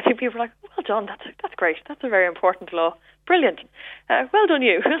Brendan's one, I think people were like, well done, that's great, that's a very important law, brilliant, well done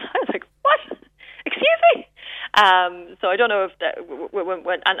you. I was like, what? Excuse me? So I don't know if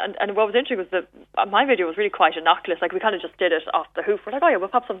and what was interesting was that my video was really quite innocuous. Like, we kind of just did it off the hoof. We're like, oh yeah, we'll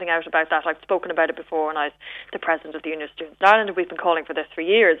pop something out about that. I've spoken about it before when I was the president of the Union of Students in Ireland, and we've been calling for this for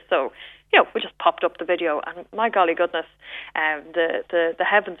years. So, we just popped up the video, and my golly goodness, the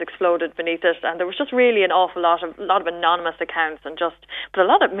heavens exploded beneath it, and there was just really an awful lot of anonymous accounts, and but a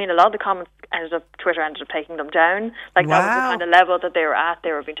lot of the comments Twitter ended up taking them down. Like, wow. That was the kind of level that they were at.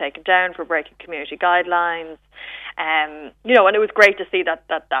 They were being taken down for breaking community guidelines. And it was great to see that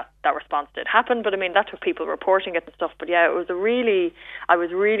response did happen. But I mean, that took people reporting it and stuff. But yeah, I was really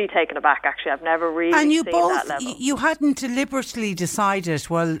taken aback. Actually, I've never really seen that level. You hadn't deliberately decided,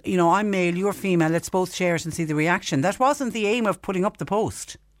 well, I'm male, you're female, let's both share it and see the reaction. That wasn't the aim of putting up the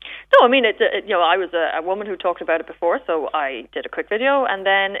post. No, I mean, I was a woman who talked about it before, so I did a quick video, and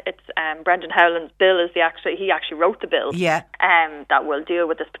then it's Brendan Howlin's bill he actually wrote the bill. Yeah. That will deal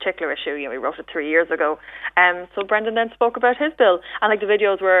with this particular issue. He wrote it 3 years ago. So Brendan then spoke about his bill, and the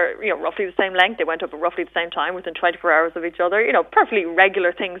videos were roughly the same length. They went up at roughly the same time, within 24 hours of each other. Perfectly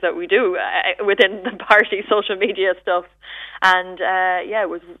regular things that we do within the party social media stuff. And it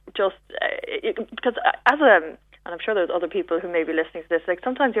was just because and I'm sure there's other people who may be listening to this, like,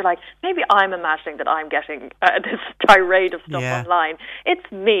 sometimes you're like, maybe I'm imagining that I'm getting this tirade of stuff online.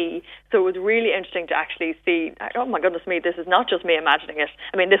 It's me. So it was really interesting to actually see, oh my goodness me, this is not just me imagining it.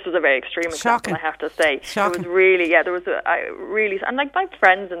 I mean, this was a very extreme example, I have to say. Shocking. It was really, and like my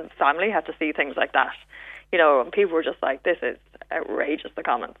friends and family had to see things like that. And people were just like, this is outrageous, the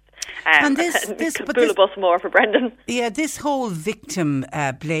comments. And this more for Brendan. Yeah, this whole victim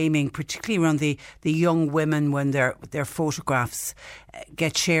blaming, particularly around the young women when their photographs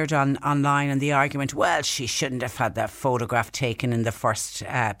get shared online, and the argument, well, she shouldn't have had that photograph taken in the first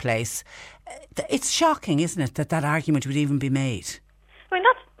place. It's shocking, isn't it, that argument would even be made? I mean,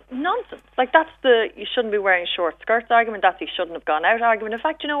 that's nonsense. Like, that's the you shouldn't be wearing short skirts argument, that's the you shouldn't have gone out argument. In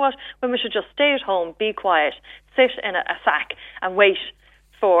fact, you know what, women should just stay at home, be quiet, sit in a sack and wait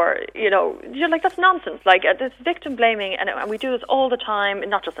for, you're like, that's nonsense. Like, this victim blaming, and we do this all the time,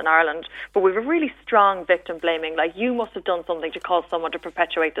 not just in Ireland, but we have a really strong victim blaming. Like, you must have done something to cause someone to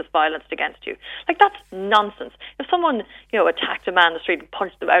perpetuate this violence against you. Like, that's nonsense. If someone, attacked a man in the street and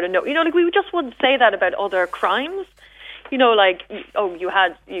punched them out of like, we just wouldn't say that about other crimes. Like, oh,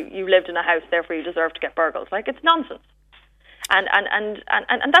 you lived in a house, therefore you deserve to get burgled. Like, it's nonsense. And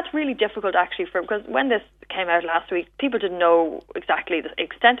that's really difficult, actually, because when this came out last week, people didn't know exactly the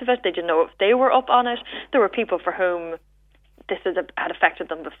extent of it. They didn't know if they were up on it. There were people for whom this had affected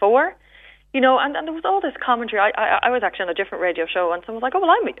them before, and there was all this commentary. I was actually on a different radio show, and someone was like, oh,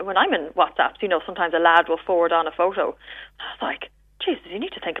 well, when I'm in WhatsApps, sometimes a lad will forward on a photo. I was like, Jesus, you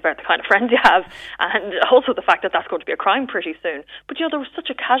need to think about the kind of friends you have, and also the fact that that's going to be a crime pretty soon. But, there was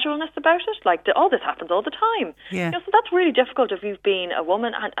such a casualness about it. Like, all this happens all the time. Yeah. So that's really difficult if you've been a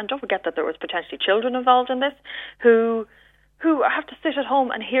woman, and don't forget that there was potentially children involved in this who have to sit at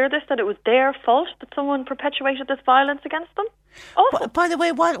home and hear this, that it was their fault that someone perpetuated this violence against them. Awful. By the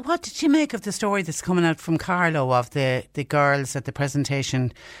way, what did you make of the story that's coming out from Carlow of the girls at the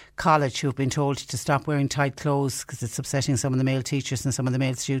Presentation College who've been told to stop wearing tight clothes because it's upsetting some of the male teachers and some of the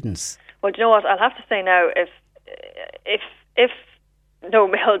male students? Well, do you know what? I'll have to say now, if no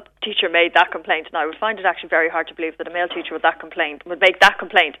male teacher made that complaint, and I would find it actually very hard to believe that a male teacher would make that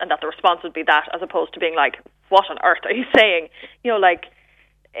complaint and that the response would be that, as opposed to being like, what on earth are you saying?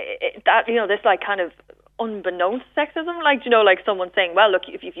 This like kind of unbeknownst sexism, like someone saying, well, look,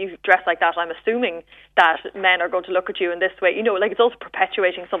 if you dress like that, I'm assuming that men are going to look at you in this way. Like, it's also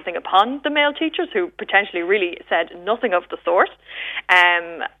perpetuating something upon the male teachers who potentially really said nothing of the sort,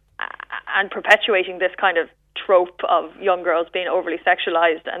 and perpetuating this kind of trope of young girls being overly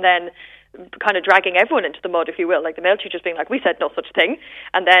sexualized, and then kind of dragging everyone into the mud, if you will, like the male teachers being like, we said no such thing,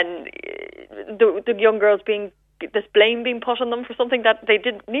 and then the young girls being this blame being put on them for something that they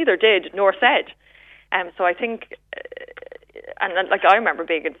neither did nor said. So I think, and like, I remember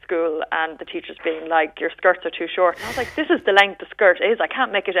being in school and the teachers being like, your skirts are too short, and I was like, this is the length the skirt is, I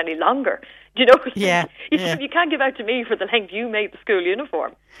can't make it any longer. You can't give out to me for the length you made the school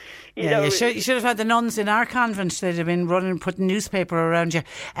uniform. You should have had the nuns in our convent. They'd have been putting newspaper around you.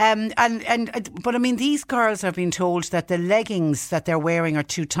 But I mean, these girls have been told that the leggings that they're wearing are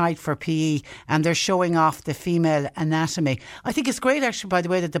too tight for PE, and they're showing off the female anatomy. I think it's great, actually, by the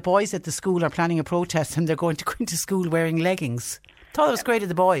way, that the boys at the school are planning a protest and they're going to go into school wearing leggings. Thought it was great of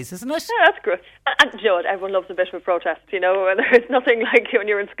the boys, isn't it? Yeah, that's great. And you know what, everyone loves a bit of a protest, and there's nothing like when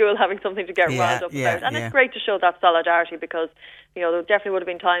you're in school having something to get riled up about. And it's great to show that solidarity, because there definitely would have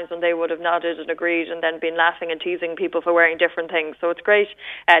been times when they would have nodded and agreed and then been laughing and teasing people for wearing different things. So it's great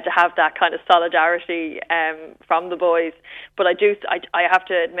to have that kind of solidarity from the boys. But I have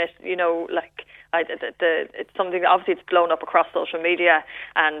to admit, it's something that obviously it's blown up across social media,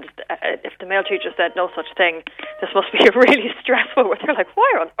 and if the male teacher said no such thing, this must be really stressful, where they're like,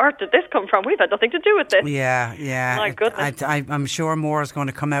 where on earth did this come from? We've had nothing to do with this. Yeah. My goodness. I'm sure more is going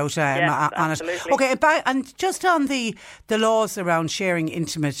to come out on absolutely. it. Okay, and just on the laws around sharing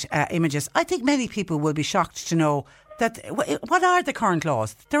intimate images, I think many people will be shocked to know that, what are the current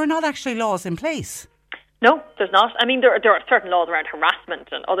laws? There are not actually laws in place. No, there's not. I mean, there are certain laws around harassment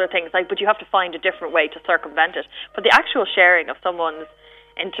and other things, but you have to find a different way to circumvent it. But the actual sharing of someone's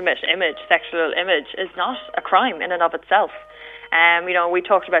intimate image, sexual image, is not a crime in and of itself. We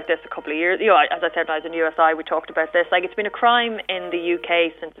talked about this a couple of years. As I said, when I was in USI, we talked about this. Like, it's been a crime in the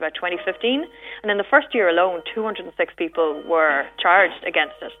UK since about 2015, and in the first year alone, 206 people were charged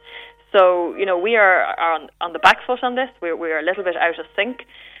against it. So, we are on the back foot on this. We're a little bit out of sync.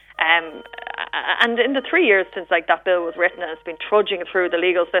 And in the 3 years since that bill was written, and it's been trudging through the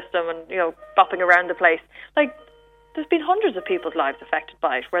legal system and bopping around the place, there's been hundreds of people's lives affected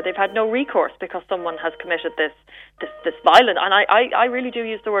by it, where they've had no recourse because someone has committed this violence. And I really do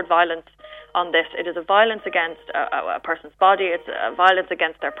use the word violence on this. It is a violence against a person's body. It's a violence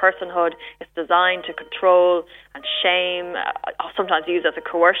against their personhood. It's designed to control and shame, sometimes used as a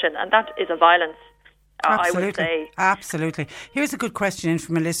coercion, and that is a violence. Absolutely. I would say. Absolutely. Here's a good question in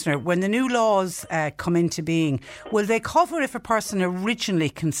from a listener. When the new laws come into being, will they cover if a person originally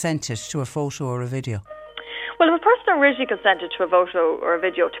consented to a photo or a video? Well, if a person originally consented to a photo or a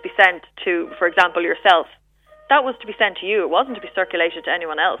video to be sent to, for example, yourself, that was to be sent to you. It wasn't to be circulated to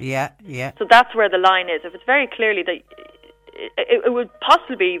anyone else. Yeah. So that's where the line is. If it's very clearly that it would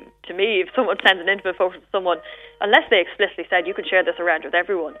possibly be, to me, if someone sends an intimate photo to someone, unless they explicitly said you can share this around with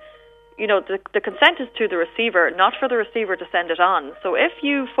everyone, the consent is to the receiver, not for the receiver to send it on. So if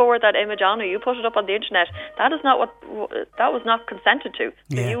you forward that image on or you put it up on the internet, that was not consented to.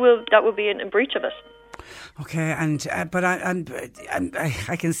 So that will be in breach of it. Okay, but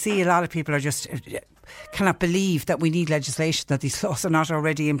I can see a lot of people are just cannot believe that we need legislation, that these laws are not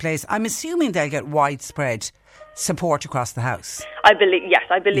already in place. I'm assuming they'll get widespread support across the House. I believe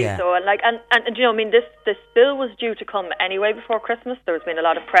so. And you know, I mean, this bill was due to come anyway before Christmas. There's been a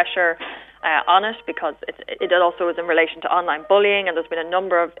lot of pressure on it because it also is in relation to online bullying, and there's been a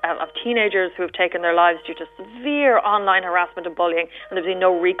number of teenagers who have taken their lives due to severe online harassment and bullying, and there's been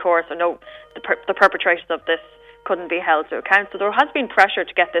no recourse or the perpetrators of this couldn't be held to account. So there has been pressure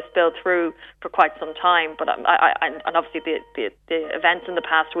to get this bill through for quite some time, but and obviously the events in the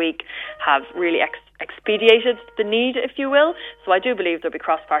past week have really expedited the need, if you will. So I do believe there'll be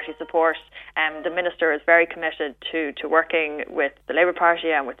cross-party support. The Minister is very committed to working with the Labour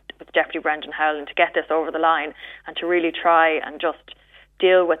Party and with Deputy Brendan Howlin to get this over the line and to really try and just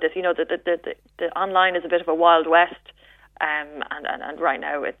deal with this. You know, the online is a bit of a wild west, and right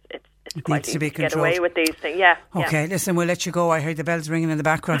now it's quite easy to get away with these things. Yeah. Okay, listen, we'll let you go. I heard the bells ringing in the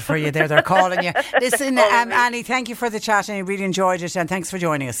background for you there. They're calling you. Listen, Annie, thank you for the chat, and I really enjoyed it, and thanks for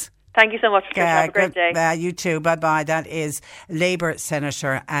joining us. Thank you so much. Have a great day. You too. Bye-bye. That is Labour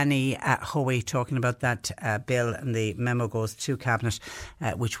Senator Annie Hoey talking about that bill, and the memo goes to Cabinet,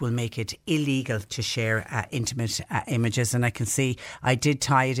 which will make it illegal to share intimate images. And I did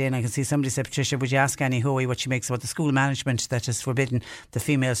tie it in. I can see somebody said, Patricia, would you ask Annie Hoey what she makes about the school management that has forbidden the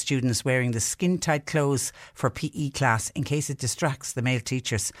female students wearing the skin-tight clothes for PE class in case it distracts the male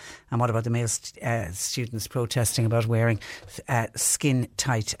teachers? And what about the male students protesting about wearing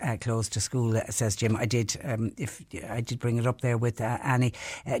skin-tight close to school, says Jim. I did bring it up there with Annie,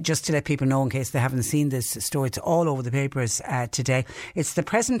 just to let people know in case they haven't seen this story. It's all over the papers today. It's the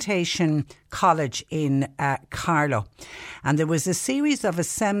Presentation College in Carlow, and there was a series of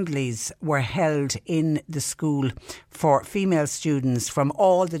assemblies were held in the school for female students from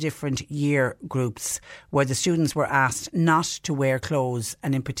all the different year groups, where the students were asked not to wear clothes,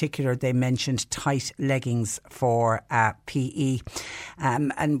 and in particular they mentioned tight leggings for PE,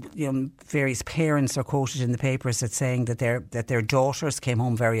 and you know, various parents are quoted in the papers as saying that their daughters came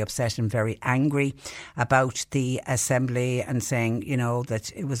home very upset and very angry about the assembly, and saying, you know,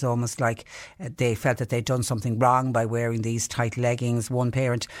 that it was almost like they felt that they'd done something wrong by wearing these tight leggings. One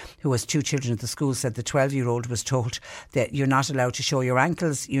parent who has 2 children at the school said the 12-year-old was told that you're not allowed to show your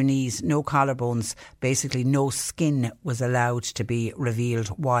ankles, your knees, no collarbones. Basically, no skin was allowed to be revealed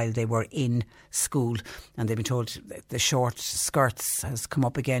while they were in school. And they've been told that the short skirts has come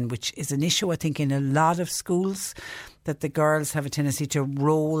up again, which is an issue, I think, in a lot of schools, that the girls have a tendency to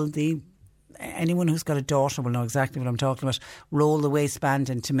roll anyone who's got a daughter will know exactly what I'm talking about. Roll the waistband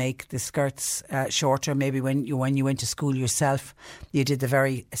and to make the skirts shorter. Maybe when you went to school yourself, you did the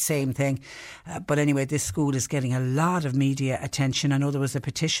very same thing. But anyway, this school is getting a lot of media attention. I know there was a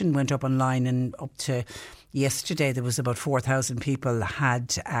petition went up online, and up to yesterday there was about 4,000 people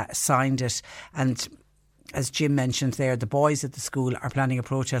had signed it. And as Jim mentioned there, the boys at the school are planning a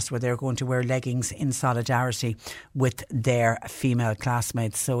protest where they're going to wear leggings in solidarity with their female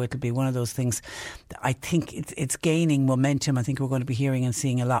classmates. So it'll be one of those things. I think it's gaining momentum. I think we're going to be hearing and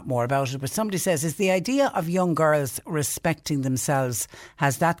seeing a lot more about it. But somebody says, is the idea of young girls respecting themselves,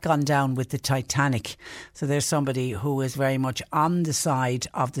 has that gone down with the Titanic? So there's somebody who is very much on the side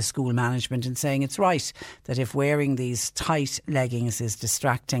of the school management and saying it's right that if wearing these tight leggings is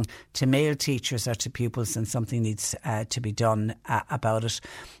distracting to male teachers or to pupils, and something needs to be done about it.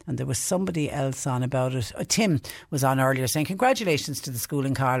 And there was somebody else on about it. Tim was on earlier saying, congratulations to the school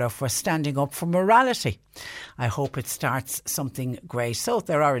in Carlow for standing up for morality. I hope it starts something great. So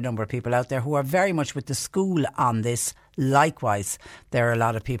there are a number of people out there who are very much with the school on this. Likewise, there are a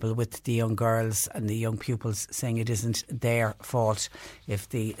lot of people with the young girls and the young pupils saying it isn't their fault if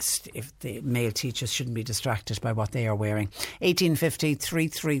the male teachers shouldn't be distracted by what they are wearing. 1850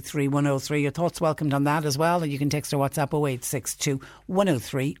 333 103. Your thoughts welcomed on that as well. And you can text or WhatsApp 0862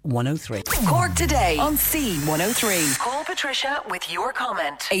 103 103. Cork Today on C103. Call Patricia with your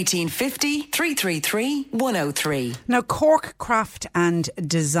comment. 1850 333 103. Now, Cork Craft and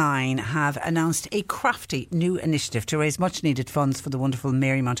Design have announced a crafty new initiative to raise much needed funds for the wonderful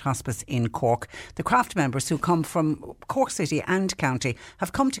Marymount Hospice in Cork. The craft members, who come from Cork City and County,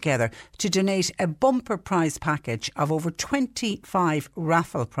 have come together to donate a bumper prize package of over 25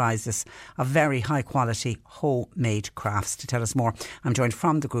 raffle prizes of very high quality homemade crafts. To tell us more, I'm joined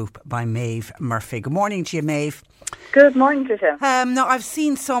from the group by Maeve Murphy. Good morning to you, Maeve. Good morning, Tricia. Now, I've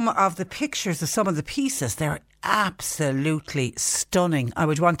seen some of the pictures of some of the pieces. They're absolutely stunning. I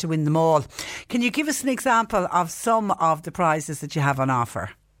would want to win them all. Can you give us an example of some of the prizes that you have on offer?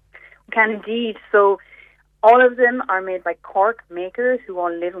 We can indeed. So All of them are made by Cork makers who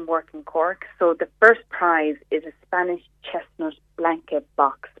all live and work in Cork. So the first prize is a Spanish chestnut blanket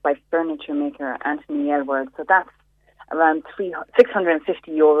box by furniture maker Anthony Elward. So that's around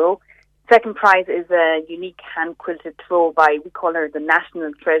 €650. Second prize is a unique hand-quilted throw by, we call her the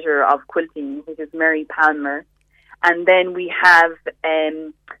national treasure of quilting, which is Mary Palmer. And then we have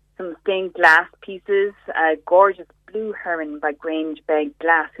some stained glass pieces, a gorgeous blue heron by Grange Beg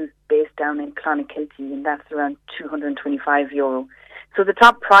Glass, who's based down in Clonakilty, and that's around €225. So the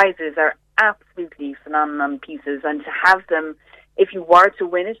top prizes are absolutely phenomenal pieces, and to have them, if you were to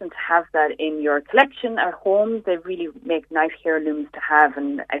win it and to have that in your collection at home, they really make nice heirlooms to have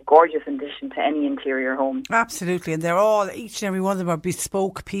and a gorgeous addition to any interior home. Absolutely, and they're all, each and every one of them are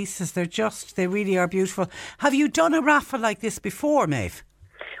bespoke pieces. They really are beautiful. Have you done a raffle like this before, Maeve?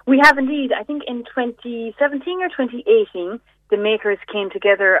 We have indeed. I think in 2017 or 2018, the makers came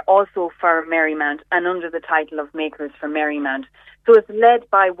together also for Marymount and under the title of Makers for Marymount. So it's led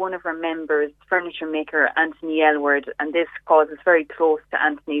by one of our members, furniture maker Anthony Elward, and this cause is very close to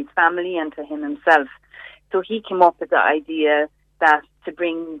Anthony's family and to him himself. So he came up with the idea that to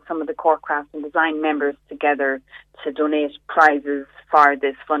bring some of the Cork Craft and Design members together to donate prizes for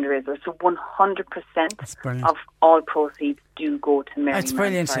this fundraiser. So 100% of all proceeds do go to Marymount. It's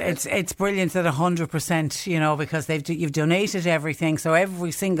brilliant. It's brilliant at 100%, you know, because you've donated everything. So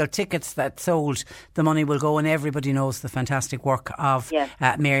every single tickets that sold, the money will go, and everybody knows the fantastic work of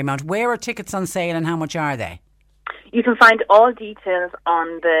Marymount. Where are tickets on sale and how much are they? You can find all details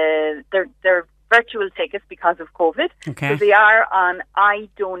on their virtual tickets because of COVID. Okay. So they are on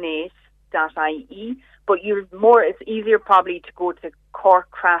idonate.ie, but it's easier probably to go to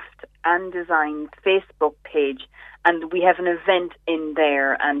Cork Craft and Design Facebook page, and we have an event in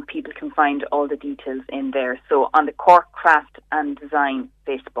there and people can find all the details in there. So on the Cork Craft and Design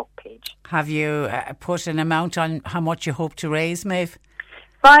Facebook page. Have you put an amount on how much you hope to raise, Maeve?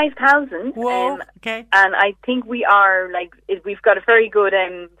 5,000. Whoa, okay. And I think we've got a very good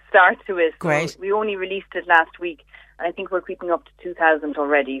start to it. Great. So we only released it last week, and I think we're creeping up to 2,000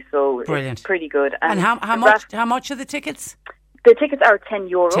 already. So brilliant. It's pretty good. And how much are the tickets? The tickets are €10.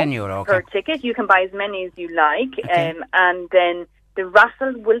 €10, okay. Per ticket. You can buy as many as you like, okay. And then the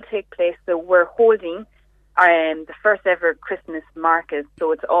raffle will take place. So we're holding the first ever Christmas market.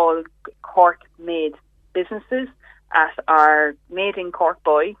 So it's all Cork-made businesses at our Made in Cork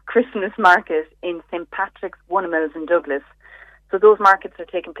Boy Christmas market in St Patrick's, Wunamills in Douglas. So those markets are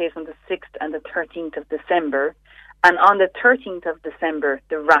taking place on the 6th and the 13th of December. And on the 13th of December,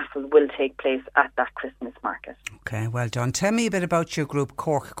 the raffle will take place at that Christmas market. Okay, well done. Tell me a bit about your group,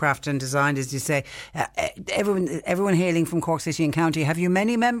 Cork Craft and Design. As you say, everyone hailing from Cork City and County. Have you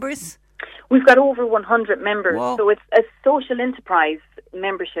many members? We've got over 100 members. Whoa. So it's a social enterprise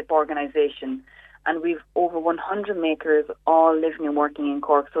membership organisation. And we've over 100 makers all living and working in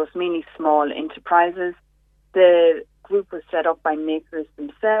Cork. So it's mainly small enterprises. The group was set up by makers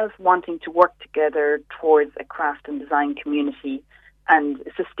themselves wanting to work together towards a craft and design community and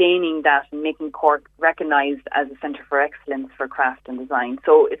sustaining that and making Cork recognised as a centre for excellence for craft and design.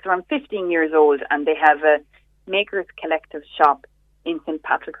 So it's around 15 years old, and they have a makers collective shop in St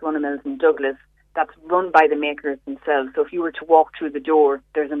Patrick's, Wunamills in Douglas that's run by the makers themselves. So if you were to walk through the door,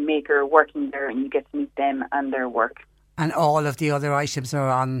 there's a maker working there and you get to meet them and their work. And all of the other items are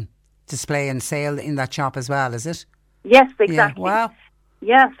on display and sale in that shop as well, is it? Yes, exactly. Yeah, wow.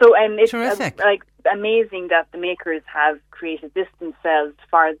 Yeah, so it's terrific. Amazing that the makers have created this themselves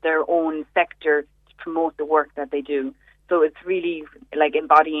for their own sector to promote the work that they do. So it's really like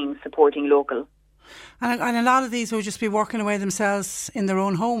embodying, supporting local. And a lot of these will just be working away themselves in their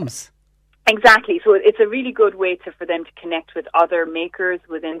own homes. Exactly. So it's a really good way for them to connect with other makers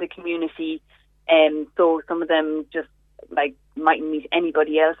within the community. So some of them just mightn't meet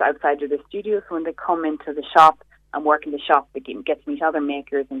anybody else outside of the studio. So when they come into the shop and work in the shop, they get to meet other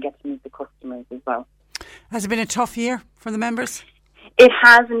makers and get to meet the customers as well. Has it been a tough year for the members? It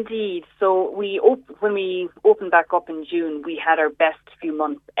has indeed. So when we opened back up in June, we had our best few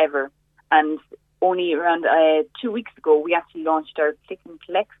months ever. And only around 2 weeks ago, we actually launched our click and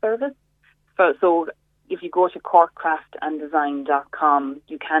collect service. So if you go to corkcraftanddesign.com,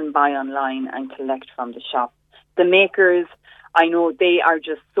 you can buy online and collect from the shop. The makers, I know they are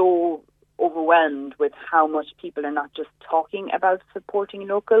just so overwhelmed with how much people are not just talking about supporting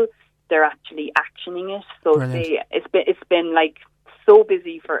local, they're actually actioning it. So it's been like so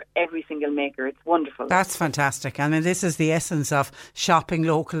busy for every single maker. It's wonderful. That's fantastic. I mean, this is the essence of shopping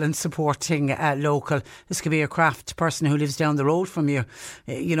local and supporting local. This could be a craft person who lives down the road from you,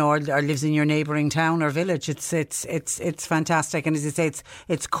 or lives in your neighbouring town or village. It's fantastic. And as you say,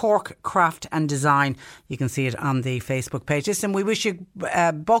 it's Cork Craft and Design. You can see it on the Facebook page. Listen, we wish you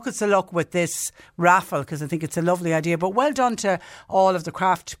buckets of luck with this raffle, because I think it's a lovely idea. But well done to all of the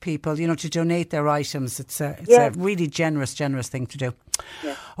craft people, to donate their items. It's a really generous thing to do.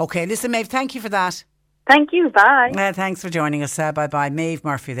 Yeah. Okay, listen, Maeve, thank you for that. Thank you, bye. Thanks for joining us. Bye-bye. Maeve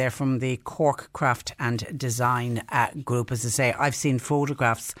Murphy there from the Cork Craft and Design group. As I say, I've seen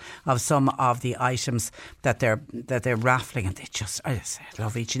photographs of some of the items that they're raffling, and I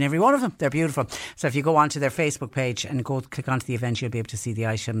love each and every one of them. They're beautiful. So if you go onto their Facebook page and click onto the event, you'll be able to see the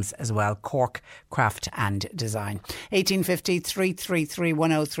items as well. Cork Craft and Design. 1850 333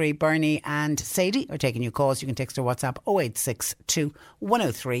 103. Bernie and Sadie are taking your calls. You can text or WhatsApp 0862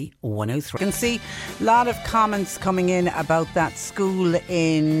 103 103. You can see a lot of comments coming in about that school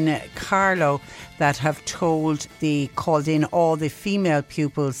in Carlow that have called in all the female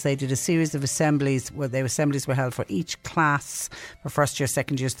pupils. They did a series of assemblies where the assemblies were held for each class, for first years,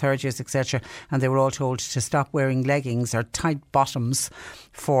 second years, third years, etc. And they were all told to stop wearing leggings or tight bottoms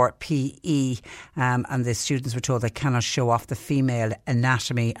for PE. And the students were told they cannot show off the female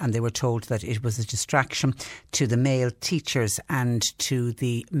anatomy, and they were told that it was a distraction to the male teachers and to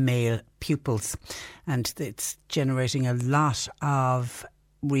the male pupils. And it's generating a lot of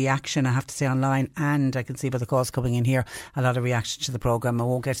reaction, I have to say, online, and I can see by the calls coming in here a lot of reaction to the programme. I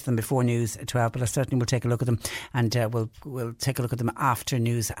won't get to them before news at 12, but I certainly will take a look at them, and we'll take a look at them after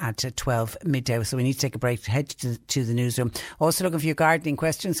news at 12 midday. So we need to take a break to head to the newsroom. Also looking for your gardening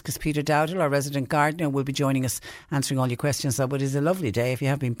questions, because Peter Dowdall, our resident gardener, will be joining us answering all your questions. So it is a lovely day. If you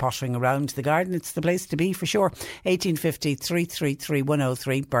have been pottering around the garden, it's the place to be for sure. 1850 333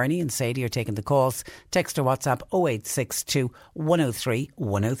 103. Bernie and Sadie are taking the calls. Text or WhatsApp 0862 103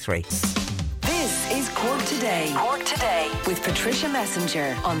 103. This is Cork Today. Cork Today with Patricia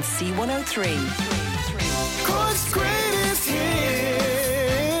Messenger on C103. Cork's greatest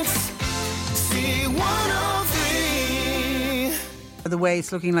hits. C103. By the way,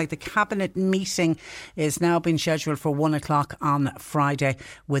 it's looking like the cabinet meeting is now been scheduled for 1 o'clock on Friday,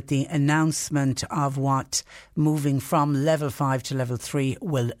 with the announcement of what moving from level 5 to level 3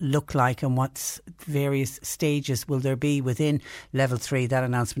 will look like, and what various stages will there be within level 3. That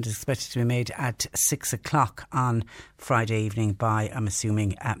announcement is expected to be made at 6 o'clock on Friday evening by, I'm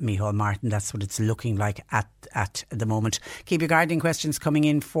assuming, at Micheál Martin. That's what it's looking like at the moment. Keep your gardening questions coming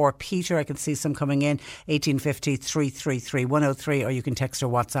in for Peter. I can see some coming in. 1850 333 103, or you can text or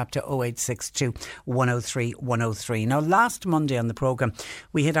WhatsApp to 0862 103 103. Now, last Monday on the programme,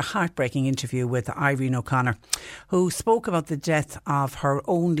 we had a heartbreaking interview with Irene O'Connor, who spoke about the death of her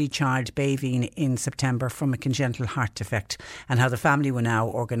only child, Baveen, in September from a congenital heart defect, and how the family were now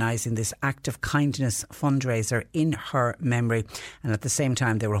organising this act of kindness fundraiser in her memory. And at the same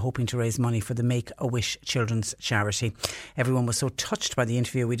time, they were hoping to raise money for the Make-A-Wish Children's Charity. Everyone was so touched by the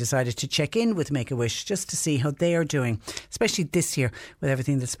interview, we decided to check in with Make-A-Wish just to see how they are doing, especially this year with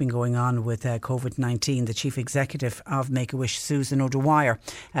everything that's been going on with COVID-19. The Chief Executive of Make-A-Wish, Susan O'Dwyer,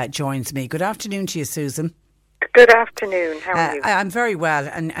 joins me. Good afternoon to you, Susan. Good afternoon. How are you? I'm very well,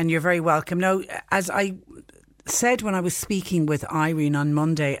 and you're very welcome. Now, as I said when I was speaking with Irene on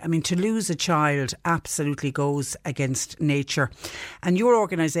Monday, I mean, to lose a child absolutely goes against nature. And your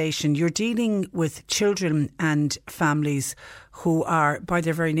organisation, you're dealing with children and families who are, by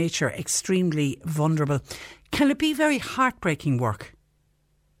their very nature, extremely vulnerable. Can it be very heartbreaking work?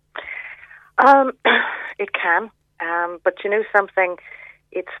 It can. But you know something?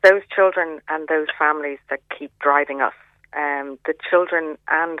 It's those children and those families that keep driving us. The children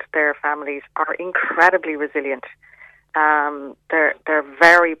and their families are incredibly resilient. They're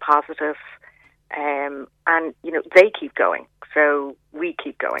very positive, and you know they keep going. So we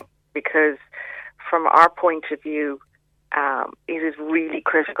keep going, because from our point of view, it is really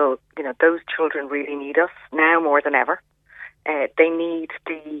critical. You know, those children really need us now more than ever. They need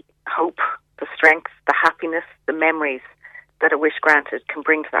the hope, the strength, the happiness, the memories that a wish granted can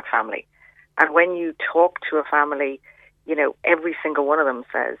bring to that family. And when you talk to a family, you know, every single one of them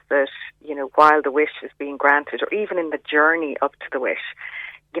says that, you know, while the wish is being granted, or even in the journey up to the wish,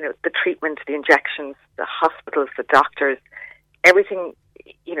 you know, the treatment, the injections, the hospitals, the doctors, everything,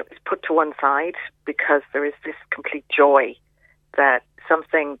 you know, is put to one side, because there is this complete joy that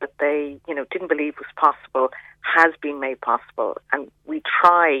something that they, you know, didn't believe was possible has been made possible. And we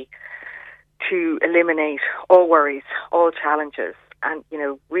try to eliminate all worries, all challenges, and, you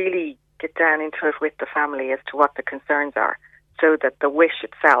know, really get down into it with the family as to what the concerns are, so that the wish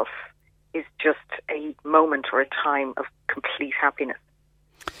itself is just a moment or a time of complete happiness.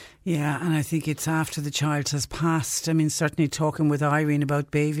 Yeah, and I think it's after the child has passed. I mean, certainly talking with Irene about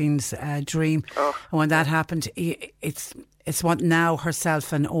Bavin's dream, and when that happened, it's what now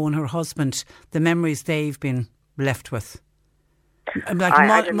herself and Owen, her husband, the memories they've been left with. Like I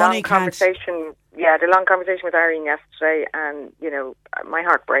had a money long can't. conversation. Yeah, I had a long conversation with Irene yesterday, and my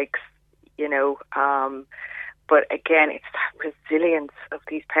heart breaks. But again, it's that resilience of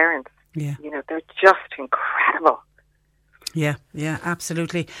these parents. Yeah, they're just incredible. Yeah,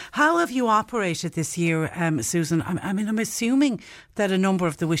 absolutely. How have you operated this year, Susan? I mean, I'm assuming that a number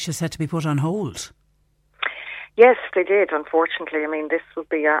of the wishes had to be put on hold. Yes, they did, unfortunately. I mean, this will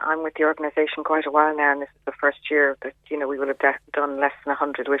be, I'm with the organisation quite a while now, and this is the first year that, we will have done less than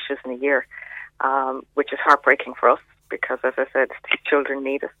 100 wishes in a year, which is heartbreaking for us because, as I said, these children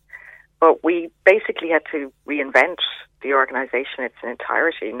need us. But we basically had to reinvent the organisation in its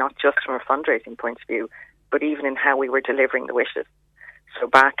entirety, not just from a fundraising point of view, but even in how we were delivering the wishes. So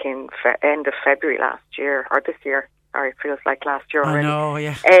back in end of February last year, or this year, or it feels like last year already. I know,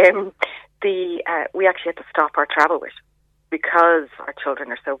 yeah. We actually had to stop our travel wishes because our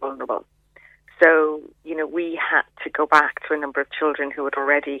children are so vulnerable. So, we had to go back to a number of children who had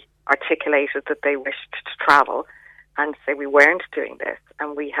already articulated that they wished to travel and say we weren't doing this.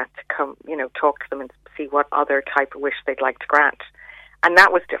 And we had to come, talk to them and see what other type of wish they'd like to grant. And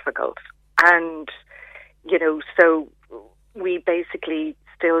that was difficult. And, so we basically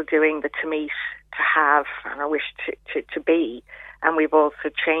still doing the to meet, to have, and I wish to be. And we've also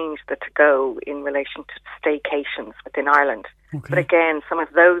changed the to go in relation to staycations within Ireland. Okay. But again, some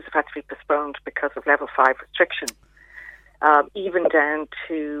of those have had to be postponed because of level 5 restrictions. Even down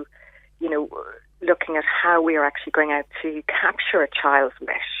to, looking at how we are actually going out to capture a child's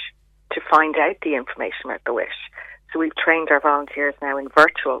wish, to find out the information about the wish. So we've trained our volunteers now in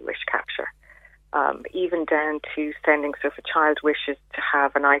virtual wish capture. Even down to sending, so if a child wishes to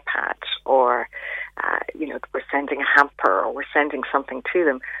have an iPad or, we're sending a hamper or we're sending something to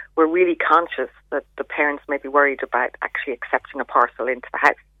them, we're really conscious that the parents may be worried about actually accepting a parcel into the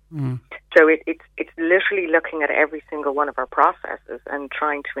house. Mm. So it's literally looking at every single one of our processes and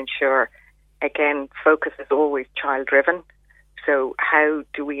trying to ensure, again, focus is always child-driven. So how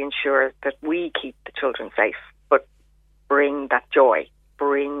do we ensure that we keep the children safe, but bring that joy,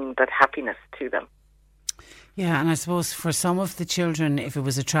 bring that happiness to them? Yeah, and I suppose for some of the children, if it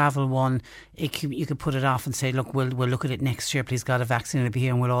was a travel one, you could put it off and say, look, we'll look at it next year. Please God, a vaccine will be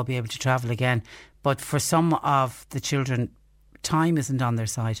here and we'll all be able to travel again. But for some of the children, time isn't on their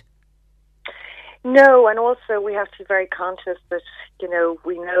side. No, and also we have to be very conscious that,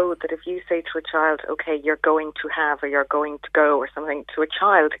 we know that if you say to a child, okay, you're going to have or you're going to go or something, to a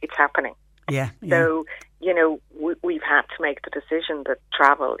child, it's happening. Yeah. So, we've had to make the decision that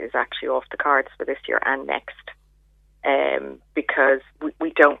travel is actually off the cards for this year and next, because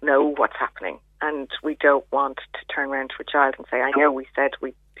we don't know what's happening, and we don't want to turn around to a child and say, I know we said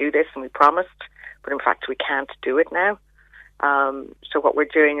we'd do this and we promised, but in fact we can't do it now. So what we're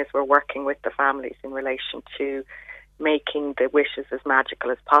doing is we're working with the families in relation to making the wishes as magical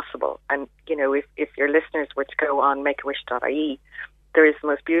as possible. And, if your listeners were to go on makeawish.ie, there is the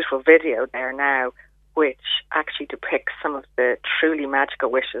most beautiful video there now which actually depicts some of the truly magical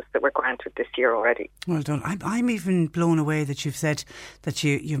wishes that were granted this year already. Well done. I'm even blown away that you've said that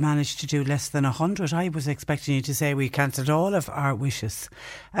you managed to do less than 100. I was expecting you to say we cancelled all of our wishes.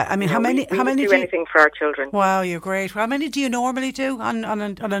 How many do anything for our children. Wow, you're great. How many do you normally do on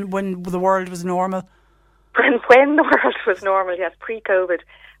when the world was normal? When the world was normal, yes, pre-COVID.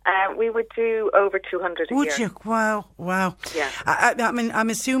 We would do over 200 a year. Would you? Wow. Yeah. I'm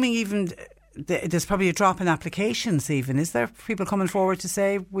assuming even there's probably a drop in applications even. Is there people coming forward to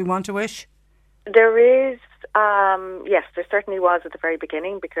say we want to wish? There is, yes, there certainly was at the very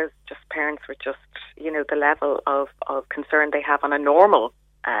beginning, because just parents were just, the level of concern they have on a normal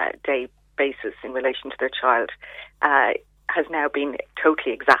day basis in relation to their child has now been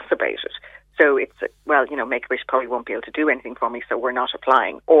totally exacerbated. So it's, Make-A-Wish probably won't be able to do anything for me, so we're not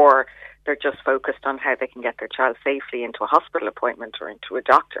applying. Or they're just focused on how they can get their child safely into a hospital appointment or into a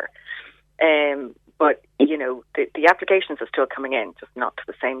doctor. But, the applications are still coming in, just not to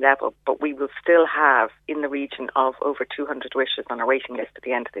the same level. But we will still have in the region of over 200 wishes on our waiting list at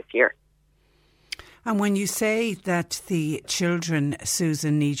the end of this year. And when you say that the children,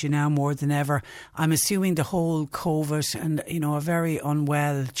 Susan, need you now more than ever, I'm assuming the whole COVID and, a very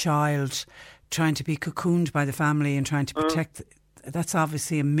unwell child trying to be cocooned by the family and trying to protect, that's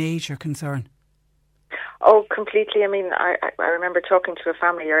obviously a major concern. Oh, completely. I mean, I remember talking to a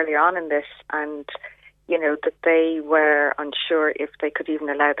family early on in this, and, that they were unsure if they could even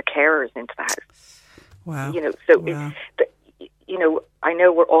allow the carers into the house. Wow. I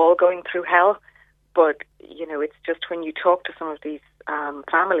know we're all going through hell, but, it's just when you talk to some of these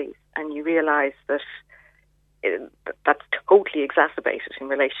families and you realise that that's totally exacerbated in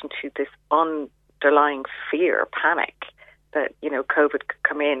relation to this underlying fear, panic, that, COVID could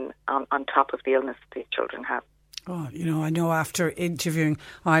come in on top of the illness these children have. Oh, I know after interviewing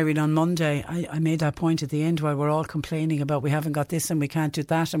Irene on Monday, I made that point at the end while we're all complaining about we haven't got this and we can't do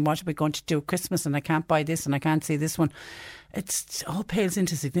that and what are we going to do at Christmas and I can't buy this and I can't see this one. It all pales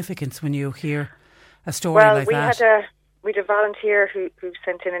into significance when you hear a story like that. We had a volunteer who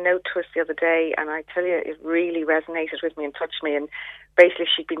sent in a note to us the other day, and I tell you, it really resonated with me and touched me. And basically,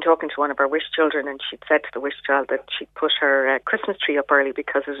 she'd been talking to one of our wish children, and she'd said to the wish child that she'd put her Christmas tree up early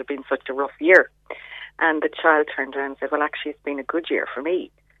because it had been such a rough year. And the child turned around and said, well, actually, it's been a good year for me.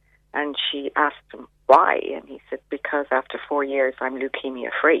 And she asked him why, and he said, because after 4 years, I'm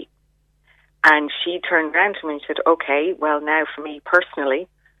leukemia-free. And she turned around to me and said, okay, well, now for me personally,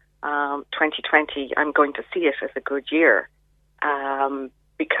 2020, I'm going to see it as a good year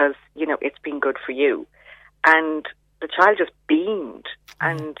because, it's been good for you. And the child just beamed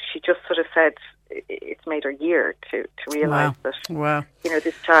and she just sort of said it's made her year to realise that,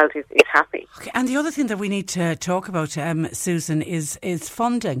 this child is happy. Okay. And the other thing that we need to talk about, Susan, is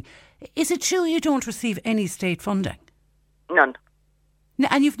funding. Is it true you don't receive any state funding? None.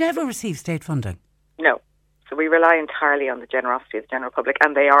 And you've never received state funding? No. So we rely entirely on the generosity of the general public,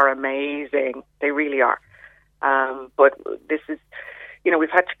 and they are amazing. They really are. But this is, we've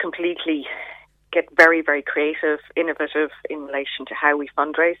had to completely get very, very creative, innovative in relation to how we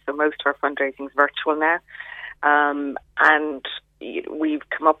fundraise. So most of our fundraising is virtual now. And we've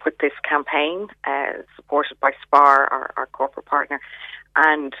come up with this campaign supported by SPAR, our corporate partner.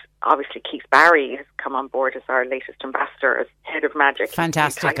 And obviously Keith Barry has come on board as our latest ambassador, as head of Magic.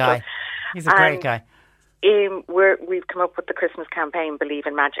 Fantastic guy. He's a great guy. We've come up with the Christmas campaign, Believe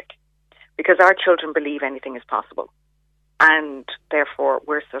in Magic, because our children believe anything is possible. And therefore,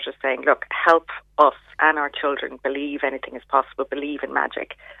 we're sort of saying, look, help us and our children believe anything is possible, believe in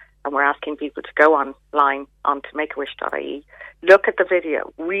magic. And we're asking people to go online onto makeawish.ie, look at the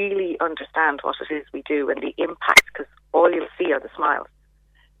video, really understand what it is we do and the impact, because all you'll see are the smiles.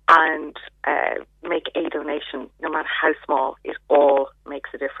 And make a donation, no matter how small, it all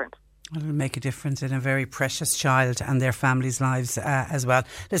makes a difference. It'll make a difference in a very precious child and their families' lives as well.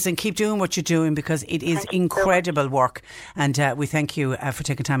 Listen, keep doing what you're doing because it is incredible work. And we thank you for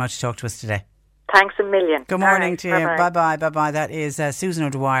taking time out to talk to us today. Thanks a million. Good morning to you. Bye-bye. Bye-bye. That is Susan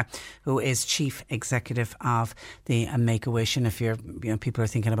O'Dwyer, who is Chief Executive of the Make-A-Wish. And if people are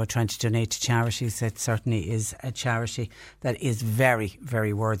thinking about trying to donate to charities, it certainly is a charity that is very,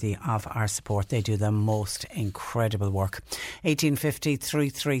 very worthy of our support. They do the most incredible work. 1850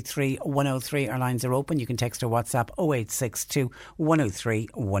 333 103. Our lines are open. You can text or WhatsApp 0862 103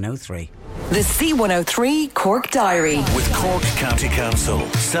 103. The C103 Cork Diary. With Cork County Council.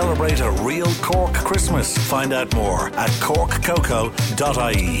 Celebrate a real Cork Christmas. Find out more at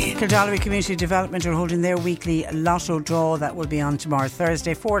corkcoco.ie. Kildallery Community Development are holding their weekly lotto draw. That will be on tomorrow,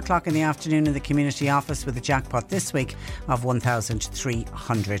 Thursday, 4 o'clock in the afternoon in the community office, with a jackpot this week of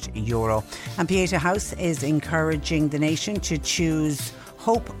 €1,300. And Pieta House is encouraging the nation to choose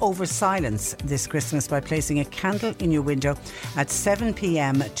hope over silence this Christmas by placing a candle in your window at 7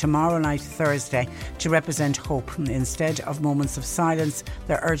 p.m. tomorrow night, Thursday, to represent hope. Instead of moments of silence,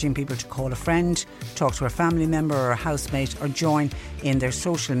 they're urging people to call a friend, talk to a family member or a housemate, or join in their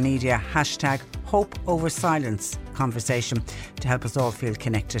social media #HopeOverSilence conversation to help us all feel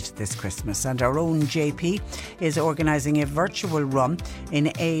connected this Christmas. And our own JP is organising a virtual run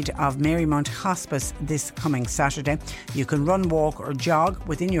in aid of Marymount Hospice this coming Saturday. You can run, walk or jog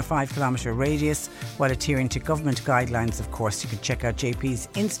within your 5 kilometre radius while adhering to government guidelines, of course. You can check out JP's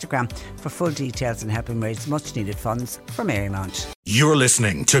Instagram for full details and help him raise much needed funds for Marymount. You're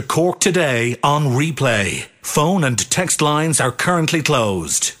listening to Cork Today on replay. Phone and text lines are currently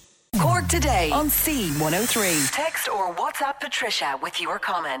closed. Cork Today on C103. Text or WhatsApp Patricia with your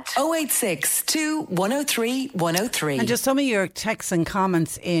comment. 0862 103 103. And just some of your texts and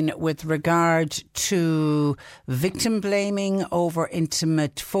comments in with regard to victim blaming over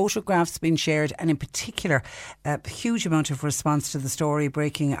intimate photographs being shared, and in particular a huge amount of response to the story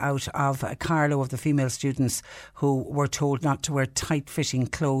breaking out of Carlo, of the female students who were told not to wear tight-fitting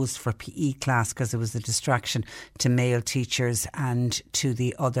clothes for PE class because it was a distraction to male teachers and to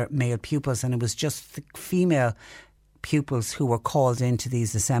the other male pupils, and it was just the female pupils who were called into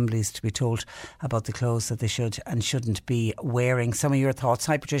these assemblies to be told about the clothes that they should and shouldn't be wearing. Some of your thoughts.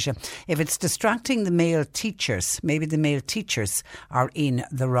 Hi, Patricia. If it's distracting the male teachers, maybe the male teachers are in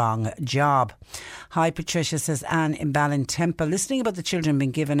the wrong job. Hi, Patricia, says Anne in Ballintemple. Listening about the children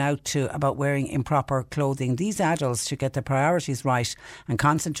being given out to about wearing improper clothing, these adults should get their priorities right and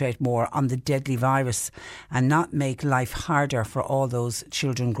concentrate more on the deadly virus and not make life harder for all those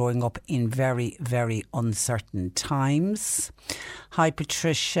children growing up in very, very uncertain times. Hi,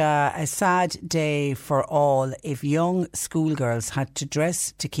 Patricia. A sad day for all if young schoolgirls had to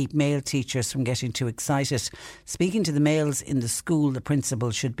dress to keep male teachers from getting too excited. Speaking to the males in the school, the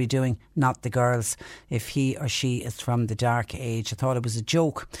principal should be doing, not the girls, if he or she is from the dark age. I thought it was a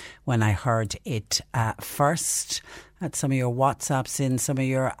joke when I heard it first. Had some of your WhatsApps in, some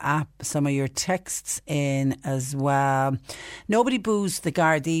of your texts in as well. Nobody boos the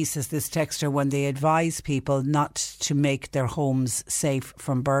Gardaí, says this texter, when they advise people not to make their homes safe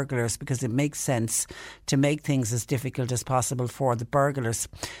from burglars, because it makes sense to make things as difficult as possible for the burglars.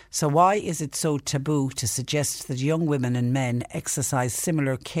 So why is it so taboo to suggest that young women and men exercise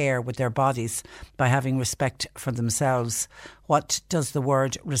similar care with their bodies by having respect for themselves? What does the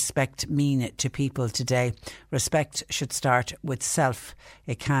word respect mean to people today? Respect should start with self.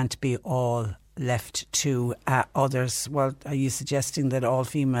 It can't be all left to others. Well, are you suggesting that all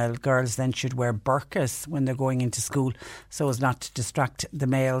female girls then should wear burqas when they're going into school so as not to distract the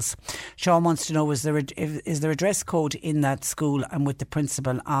males? Sean wants to know, is there a dress code in that school? And with the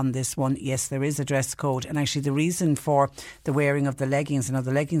principal on this one, yes, there is a dress code. And actually the reason for the wearing of the leggings, and how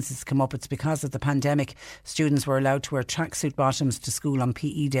the leggings has come up, it's because of the pandemic. Students were allowed to wear tracksuit bottoms to school on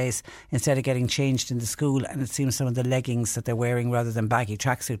PE days instead of getting changed in the school, and it seems some of the leggings that they're wearing, rather than baggy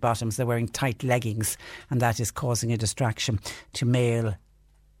tracksuit bottoms, they're wearing tight leggings, and that is causing a distraction to male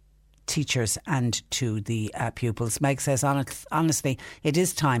teachers and to the pupils. Meg says, honestly, it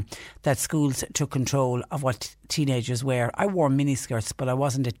is time that schools took control of what teenagers wear. I wore miniskirts, but I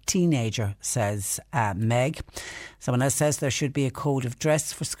wasn't a teenager, says Meg. Someone else says there should be a code of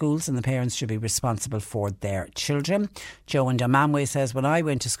dress for schools and the parents should be responsible for their children. Joe in Dunmanway says, when I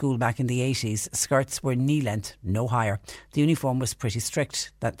went to school back in the 80s, skirts were knee length, no higher. The uniform was pretty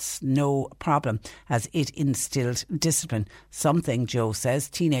strict. That's no problem, as it instilled discipline. Something, Joe says,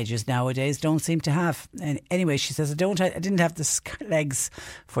 teenagers nowadays don't seem to have. And anyway, she says, I didn't have the legs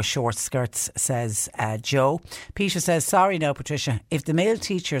for short skirts, says Joe. Peter says, sorry now, Patricia, if the male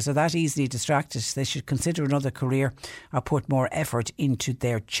teachers are that easily distracted, they should consider another career or put more effort into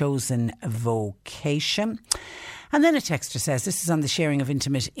their chosen vocation. And then a texter says, this is on the sharing of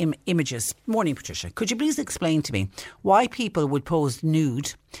intimate images. Morning, Patricia. Could you please explain to me why people would pose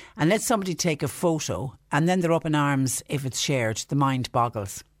nude and let somebody take a photo and then they're up in arms if it's shared? The mind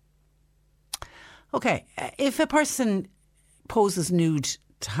boggles. Okay, if a person poses nude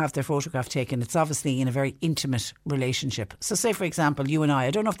to have their photograph taken, it's obviously in a very intimate relationship. So say, for example, you and I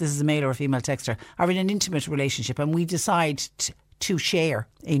don't know if this is a male or a female texter, are in an intimate relationship and we decide to share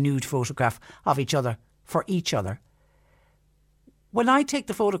a nude photograph of each other for each other. When I take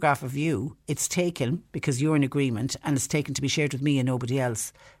the photograph of you, it's taken because you're in agreement and it's taken to be shared with me and nobody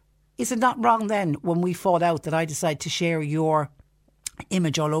else. Is it not wrong then when we fall out that I decide to share your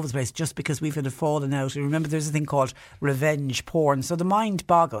image all over the place just because we've had a fallen out? And remember, there's a thing called revenge porn. So the mind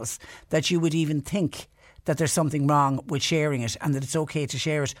boggles that you would even think that there's something wrong with sharing it and that it's okay to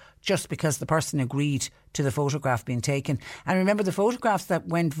share it just because the person agreed to the photograph being taken. And remember, the photographs that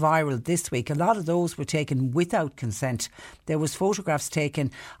went viral this week, a lot of those were taken without consent. There was photographs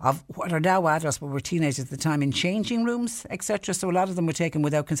taken of what are now adults but were teenagers at the time in changing rooms, etc. So a lot of them were taken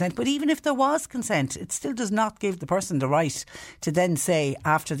without consent. But even if there was consent, it still does not give the person the right to then say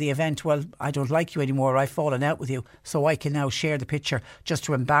after the event, well, I don't like you anymore, I've fallen out with you, so I can now share the picture just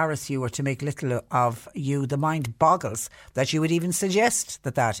to embarrass you or to make little of you. The mind boggles that you would even suggest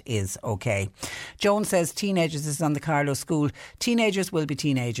that that is okay. Joan says, teenagers, this is on the Carlow School, teenagers will be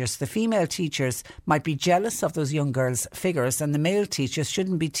teenagers. The female teachers might be jealous of those young girls' figures and the male teachers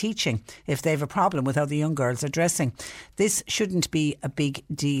shouldn't be teaching if they have a problem with how the young girls are dressing. This shouldn't be a big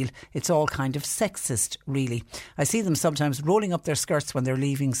deal. It's all kind of sexist, really. I see them sometimes rolling up their skirts when they're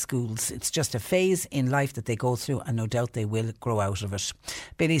leaving schools. It's just a phase in life that they go through and no doubt they will grow out of it.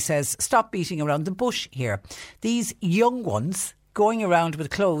 Billy says, stop beating around the bush here. These young ones going around with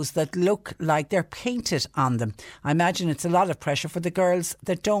clothes that look like they're painted on them. I imagine it's a lot of pressure for the girls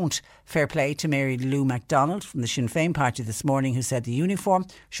that don't. Fair play to Mary Lou MacDonald from the Sinn Féin party this morning, who said the uniform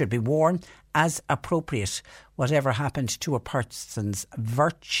should be worn as appropriate, whatever happened to a person's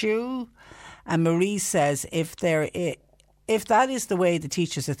virtue. And Marie says if there if that is the way the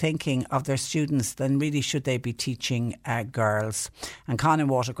teachers are thinking of their students, then really should they be teaching girls? And Con in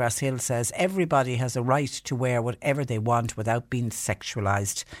Watergrass Hill says everybody has a right to wear whatever they want without being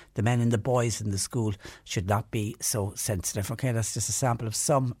sexualised. The men and the boys in the school should not be so sensitive. Okay, that's just a sample of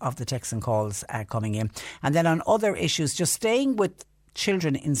some of the texts and calls coming in. And then on other issues, just staying with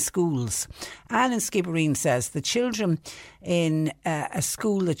children in schools. Anne in Skibbereen says the children in a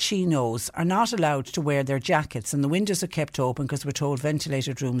school that she knows are not allowed to wear their jackets, and the windows are kept open because we're told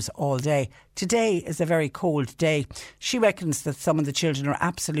ventilated rooms all day. Today is a very cold day. She reckons that some of the children are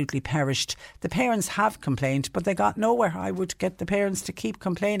absolutely perished. The parents have complained, but they got nowhere. I would get the parents to keep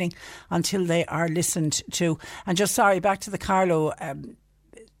complaining until they are listened to. And just back to the Carlow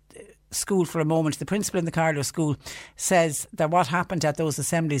school for a moment. The principal in the Carlow school says that what happened at those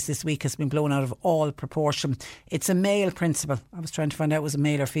assemblies this week has been blown out of all proportion. It's a male principal. I was trying to find out was it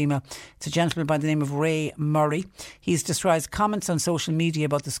male or female. It's a gentleman by the name of Ray Murray. He's described comments on social media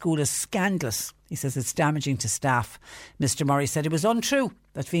about the school as scandalous. He says it's damaging to staff. Mr. Murray said it was untrue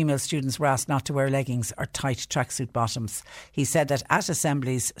that female students were asked not to wear leggings or tight tracksuit bottoms. He said that at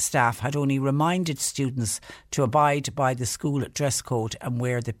assemblies, staff had only reminded students to abide by the school dress code and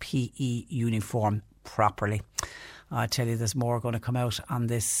wear the PE uniform properly. I tell you, there's more going to come out on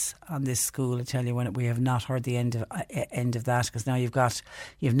this school. I tell you, when we have not heard the end of that, because now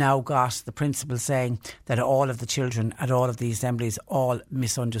you've now got the principal saying that all of the children at all of the assemblies all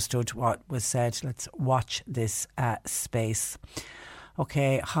misunderstood what was said. Let's watch this space.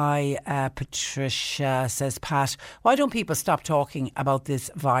 Okay, hi Patricia, says Pat. Why don't people stop talking about this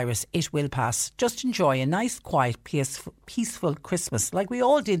virus? It will pass. Just enjoy a nice, quiet, peaceful Christmas like we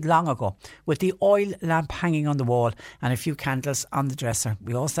all did long ago, with the oil lamp hanging on the wall and a few candles on the dresser.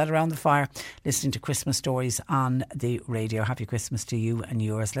 We all sat around the fire listening to Christmas stories on the radio. Happy Christmas to you and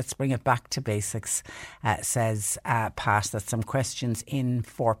yours. Let's bring it back to basics, says Pat. That's some questions in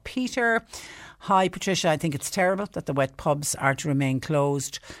for Peter. Hi Patricia, I think it's terrible that the wet pubs are to remain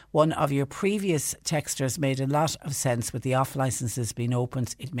closed. One of your previous texters made a lot of sense with the off licences being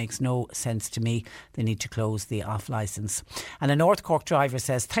opened. It makes no sense to me. They need to close the off licence. And a North Cork driver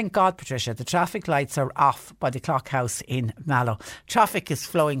says, thank God Patricia, the traffic lights are off by the Clock House in Mallow. Traffic is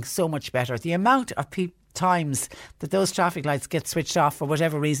flowing so much better. The amount of times that those traffic lights get switched off for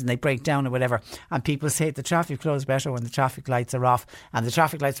whatever reason, they break down or whatever, and people say the traffic flows better when the traffic lights are off, and the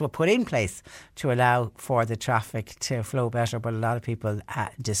traffic lights were put in place to allow for the traffic to flow better, but a lot of people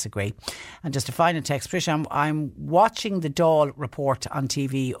disagree. And just a final text, Trish, I'm watching the Dáil report on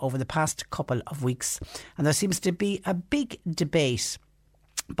TV over the past couple of weeks, and there seems to be a big debate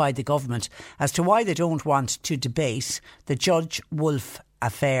by the government as to why they don't want to debate the Judge Wolf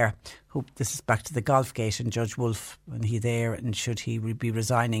affair. This is back to the Golfgate and Judge Wolf, when he there and should he be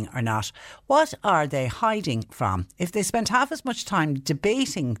resigning or not. What are they hiding from? If they spent half as much time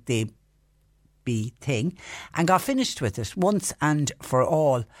debating the thing and got finished with it once and for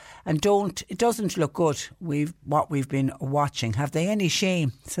all, and it doesn't look good, what we've been watching. Have they any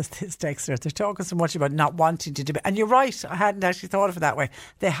shame? Says this texter. They're talking so much about not wanting to debate, and you're right, I hadn't actually thought of it that way.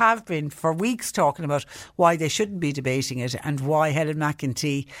 They have been for weeks talking about why they shouldn't be debating it, and why Helen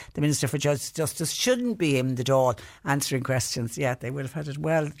McEntee, the Minister for Justice, shouldn't be in the Dáil answering questions. Yeah, they would have had it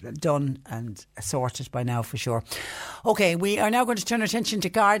well done and sorted by now for sure. Okay, we are now going to turn our attention to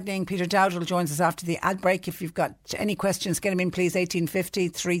gardening. Peter Dowdall joins us after the ad break. If you've got any questions, get them in please. 1850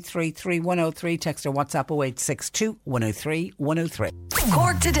 333 103. Text or WhatsApp 0862 103 103.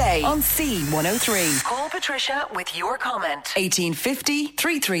 Cork Today on C103. Call Patricia with your comment. 1850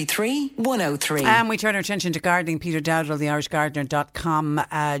 333 103. And we turn our attention to gardening. Peter Dowdall,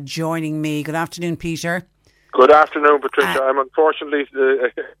 theirishgardener.com, joining me. Good afternoon, Peter. Good afternoon, Patricia. I'm unfortunately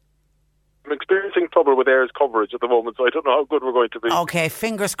I'm experiencing trouble with AIR's coverage at the moment, so I don't know how good we're going to be. Okay,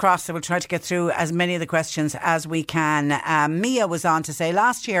 fingers crossed that we'll try to get through as many of the questions as we can. Mia was on to say,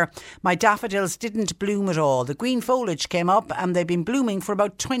 last year my daffodils didn't bloom at all. The green foliage came up and they've been blooming for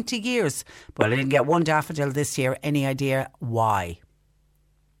about 20 years. Well, I didn't get one daffodil this year. Any idea why?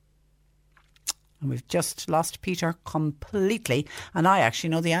 And we've just lost Peter completely. And I actually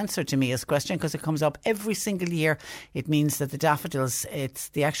know the answer to Mia's question because it comes up every single year. It means that the daffodils, it's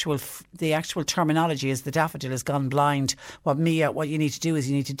the actual terminology is the daffodil has gone blind. What you need to do is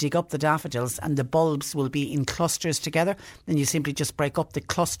you need to dig up the daffodils and the bulbs will be in clusters together. Then you simply just break up the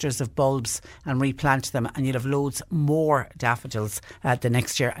clusters of bulbs and replant them, and you'll have loads more daffodils the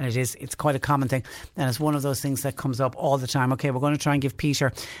next year. And it's quite a common thing. And it's one of those things that comes up all the time. Okay, we're going to try and give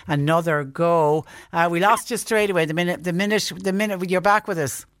Peter another go. We lost you straight away the minute you're back with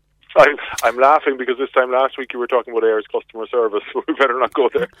us. I'm laughing because this time last week you were talking about Ayres customer service, so we better not go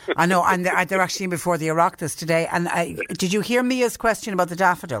there. I know, and they're actually in before the Oireachtas today. And did you hear Mia's question about the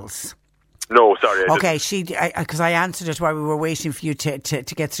daffodils? No, sorry. Okay, because I answered it while we were waiting for you to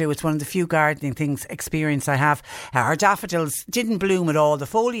get through. It's one of the few gardening experience I have. Our daffodils didn't bloom at all. The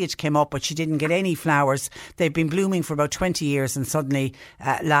foliage came up, but she didn't get any flowers. They've been blooming for about 20 years, and suddenly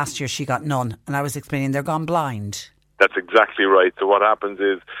last year she got none. And I was explaining they're gone blind. That's exactly right. So what happens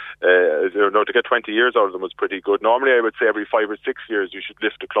is, to get 20 years out of them was pretty good. Normally, I would say every 5 or 6 years you should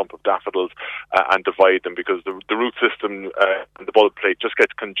lift a clump of daffodils and divide them, because the root system and the bulb plate just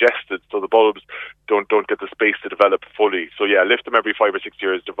gets congested, so the bulbs don't get the space to develop fully. So yeah, lift them every 5 or 6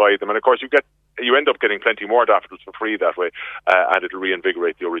 years, divide them, and of course you end up getting plenty more daffodils for free that way, and it'll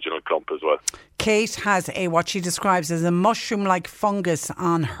reinvigorate the original clump as well. Kate has what she describes as a mushroom-like fungus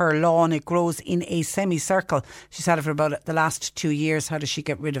on her lawn. It grows in a semicircle. She's had it for about the last 2 years. How does she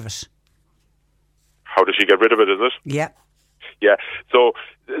get rid of it? How does she get rid of it, is it? Yeah. Yeah. So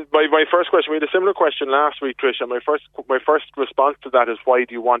my first question, we had a similar question last week, Trish, and my first response to that is, why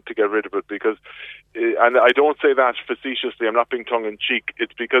do you want to get rid of it? Because, and I don't say that facetiously, I'm not being tongue-in-cheek,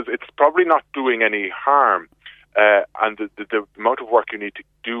 it's because it's probably not doing any harm. And the amount of work you need to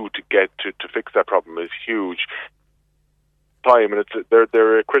do to get to fix that problem is huge. Time, and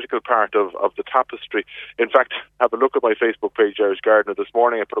they're a critical part of the tapestry. In fact, have a look at my Facebook page, Irish Gardener. This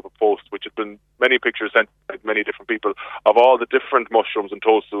morning I put up a post which had been many pictures sent by many different people of all the different mushrooms and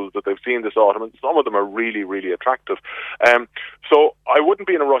toadstools that they've seen this autumn, and some of them are really, really attractive. So I wouldn't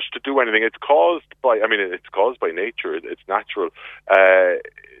be in a rush to do anything. It's caused by nature. It's natural.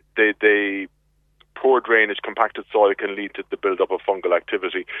 Poor drainage, compacted soil can lead to the build-up of fungal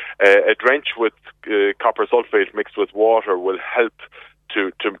activity. A drench with copper sulfate mixed with water will help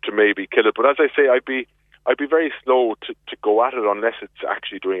to maybe kill it. But as I say, I'd be very slow to go at it unless it's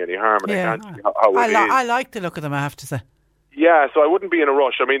actually doing any harm. And I can't see how it is. I like the look of them, I have to say. Yeah, so I wouldn't be in a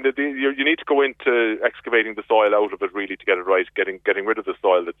rush. I mean, you need to go into excavating the soil out of it really to get it right, getting rid of the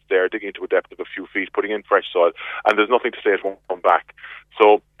soil that's there, digging to a depth of a few feet, putting in fresh soil, and there's nothing to say it won't come back.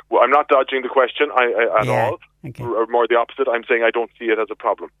 So I'm not dodging the question at all, okay. Or more the opposite. I'm saying I don't see it as a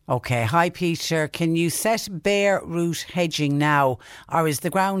problem. Okay. Hi, Peter. Can you set bare root hedging now, or is the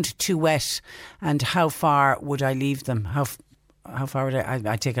ground too wet? And how far would I leave them? How far would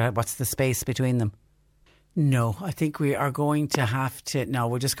I take it? What's the space between them? No, I think we are going to have to. No,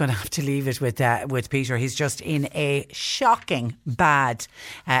 we're just going to have to leave it with Peter. He's just in a shocking bad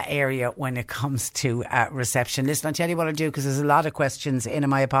area when it comes to reception. Listen, I'll tell you what I'll do, because there's a lot of questions in, and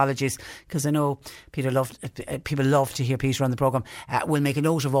my apologies, because I know people love to hear Peter on the programme. We'll make a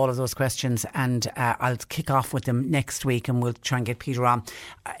note of all of those questions, and I'll kick off with them next week, and we'll try and get Peter on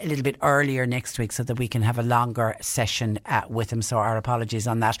a little bit earlier next week so that we can have a longer session with him. So our apologies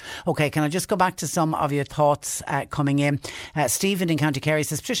on that. Okay, can I just go back to some of your thoughts coming in? Stephen in County Kerry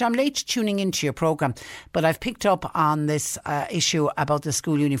says, Patricia, I'm late tuning into your programme, but I've picked up on this issue about the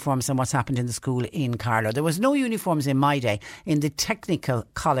school uniforms and what's happened in the school in Carlow. There was no uniforms in my day in the technical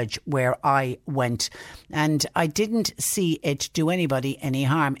college where I went, and I didn't see it do anybody any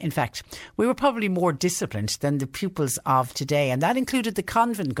harm. In fact, we were probably more disciplined than the pupils of today, and that included the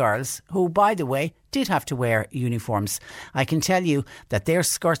convent girls, who, by the way, did have to wear uniforms. I can tell you that their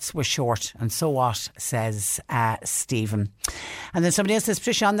skirts were short, and so what, says Stephen. And then somebody else says,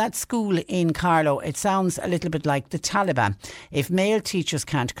 Patricia, on that school in Carlow, it sounds a little bit like the Taliban. If male teachers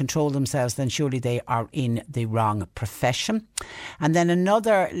can't control themselves, then surely they are in the wrong profession. And then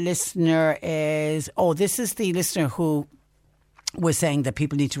another listener is, this is the listener who was saying that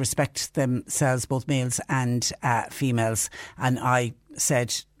people need to respect themselves, both males and females. And I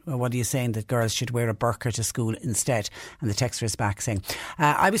said, well, what are you saying, that girls should wear a burqa to school instead? And the texter is back saying,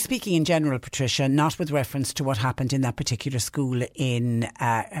 I was speaking in general, Patricia, not with reference to what happened in that particular school in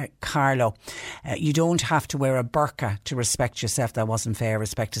Carlow. You don't have to wear a burqa to respect yourself. That wasn't fair.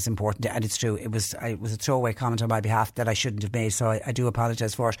 Respect is important, and it's true. It was a throwaway comment on my behalf that I shouldn't have made, so I do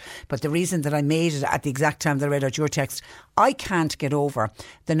apologise for it. But the reason that I made it at the exact time that I read out your text, I can't get over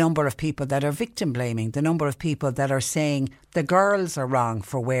the number of people that are victim blaming, the number of people that are saying the girls are wrong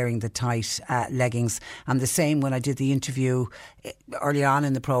for wearing the tight leggings. And the same when I did the interview early on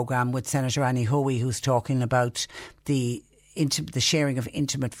in the programme with Senator Annie Hoey, who's talking about the sharing of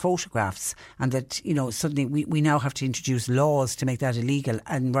intimate photographs, and that, you know, suddenly we now have to introduce laws to make that illegal,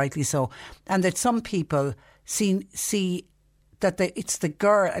 and rightly so. And that some people see it's the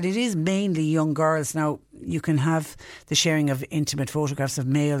girl, and it is mainly young girls. Now, you can have the sharing of intimate photographs of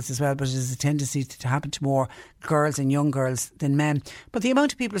males as well, but it has a tendency to happen to more girls and young girls than men. But the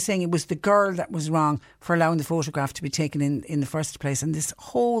amount of people are saying it was the girl that was wrong for allowing the photograph to be taken in the first place, and this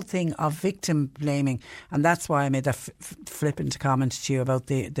whole thing of victim blaming, and that's why I made that flippant comment to you about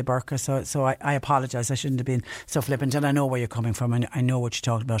the burqa. So I apologise. I shouldn't have been so flippant, and I know where you're coming from, and I know what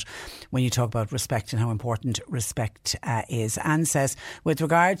you're talking about when you talk about respect and how important respect is. Anne says, with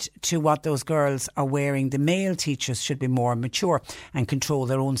regard to what those girls are wearing, the male teachers should be more mature and control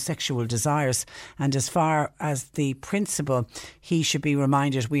their own sexual desires. And as far as the principal, he should be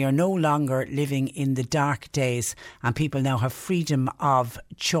reminded we are no longer living in the dark days, and people now have freedom of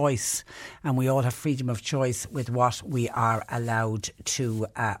choice, and we all have freedom of choice with what we are allowed to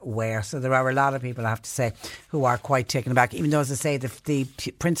wear. So there are a lot of people, I have to say, who are quite taken aback, even though, as I say, the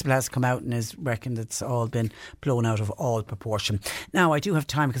principal has come out and has reckoned it's all been blown out of all proportion. Now, I do have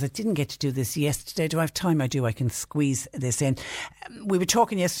time, because I didn't get to do this yesterday. Do I have time? I do. I can squeeze this in. We were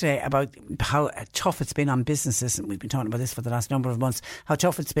talking yesterday about how tough it's been on businesses, and we've been talking about this for the last number of months, how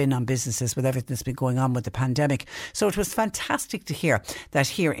tough it's been on businesses with everything that's been going on with the pandemic. So it was fantastic to hear that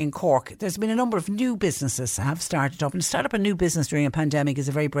here in Cork there's been a number of new businesses have started up, and to start up a new business during a pandemic is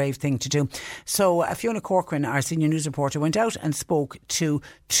a very brave thing to do. So Fiona Corcoran, our senior news reporter, went out and spoke to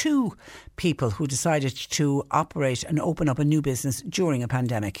two people who decided to operate and open up a new business during a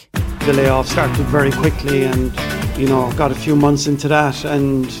pandemic. The layoff started very quickly, and got a few months into that,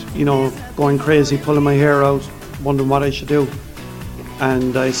 and going crazy, pulling my hair out, wondering what I should do.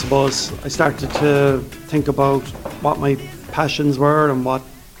 And I suppose I started to think about what my passions were and what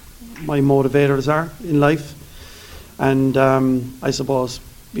my motivators are in life. And I suppose,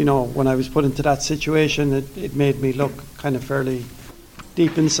 when I was put into that situation, it made me look kind of fairly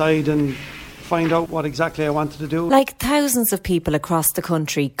deep inside and find out what exactly I wanted to do. Like thousands of people across the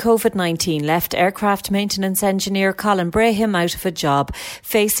country, COVID-19 left aircraft maintenance engineer Colin Braham out of a job.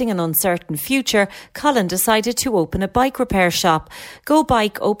 Facing an uncertain future, Colin decided to open a bike repair shop. Go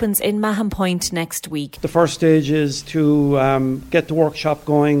Bike opens in Mahon Point next week. The first stage is to get the workshop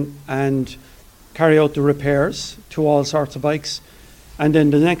going and carry out the repairs to all sorts of bikes. And then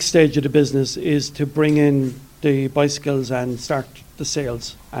the next stage of the business is to bring in the bicycles and start the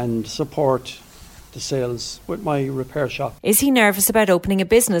sales and support the sales with my repair shop. Is he nervous about opening a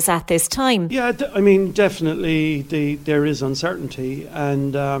business at this time? Yeah, definitely there is uncertainty,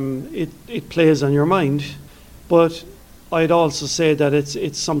 and it plays on your mind. But I'd also say that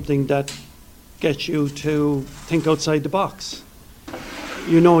it's something that gets you to think outside the box.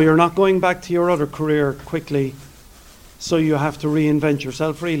 You're not going back to your other career quickly, so you have to reinvent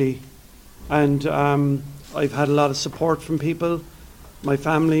yourself, really. And I've had a lot of support from people. My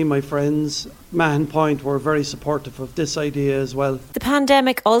family, my friends, Mahon Point were very supportive of this idea as well. The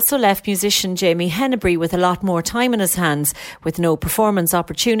pandemic also left musician Jamie Hennebree with a lot more time in his hands. With no performance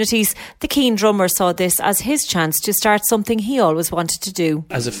opportunities, the keen drummer saw this as his chance to start something he always wanted to do.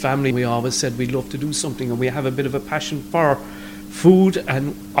 As a family, we always said we'd love to do something, and we have a bit of a passion for food,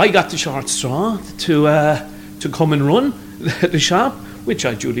 and I got the short straw to come and run the shop, which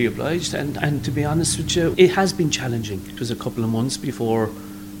I duly obliged, and to be honest with you, it has been challenging. It was a couple of months before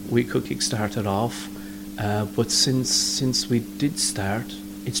we could kick-start it off, but since we did start,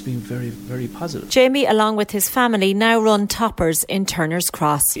 it's been very, very positive. Jamie, along with his family, now run Toppers in Turner's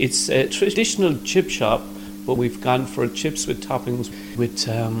Cross. It's a traditional chip shop, but we've gone for chips with toppings with,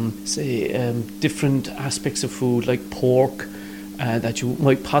 different aspects of food like pork, that you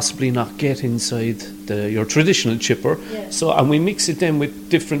might possibly not get inside your traditional chipper. Yeah. And we mix it then with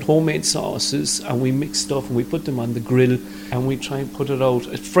different homemade sauces, and we mix stuff and we put them on the grill, and we try and put it out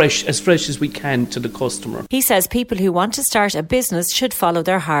as fresh as we can to the customer. He says people who want to start a business should follow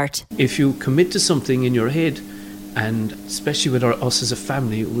their heart. If you commit to something in your head, and especially with us as a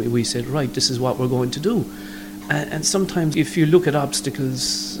family, we said, right, this is what we're going to do. And sometimes if you look at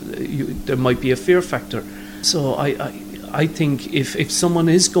obstacles, there might be a fear factor. So I think if someone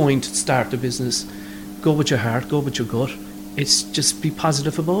is going to start a business, go with your heart, go with your gut. It's just be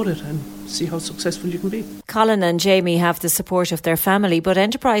positive about it and see how successful you can be. Colin and Jamie have the support of their family, but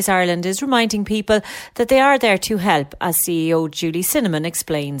Enterprise Ireland is reminding people that they are there to help, as CEO Julie Cinnamon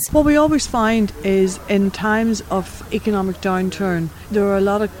explains. What we always find is in times of economic downturn, there are a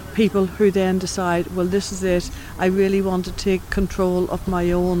lot of people who then decide, well, this is it, I really want to take control of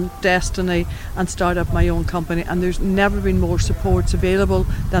my own destiny and start up my own company, and there's never been more supports available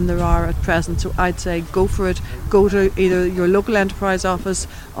than there are at present. So I'd say go for it, go to either your local Enterprise office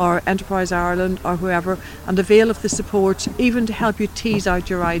or Enterprise Ireland or whoever, and avail of the support, even to help you tease out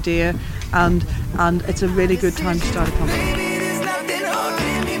your idea, and it's a really good time to start a company.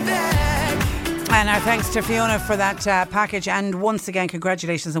 And our thanks to Fiona for that package. And once again,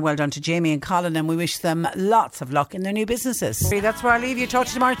 congratulations and well done to Jamie and Colin. And we wish them lots of luck in their new businesses. That's where I leave you. Talk to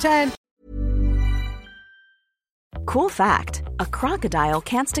you tomorrow at 10. Cool fact, a crocodile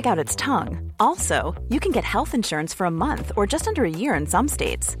can't stick out its tongue. Also, you can get health insurance for a month or just under a year in some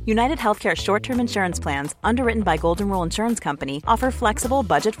states. United Healthcare short-term insurance plans, underwritten by Golden Rule Insurance Company, offer flexible,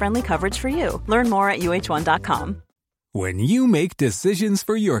 budget-friendly coverage for you. Learn more at uh1.com. When you make decisions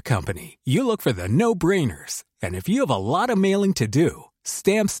for your company, you look for the no-brainers. And if you have a lot of mailing to do,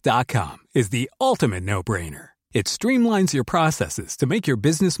 Stamps.com is the ultimate no-brainer. It streamlines your processes to make your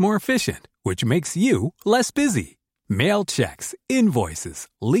business more efficient, which makes you less busy. Mail checks, invoices,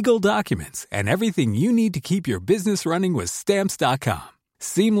 legal documents, and everything you need to keep your business running with Stamps.com.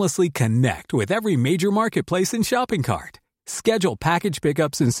 Seamlessly connect with every major marketplace and shopping cart. Schedule package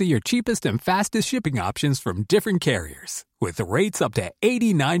pickups and see your cheapest and fastest shipping options from different carriers. With rates up to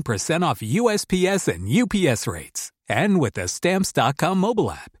 89% off USPS and UPS rates. And with the Stamps.com mobile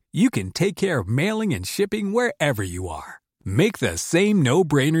app, you can take care of mailing and shipping wherever you are. Make the same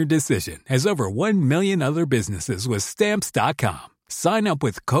no-brainer decision as over 1 million other businesses with Stamps.com. Sign up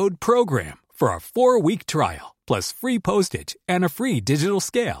with code PROGRAM for a 4-week trial, plus free postage and a free digital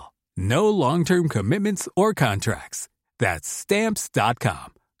scale. No long-term commitments or contracts. That's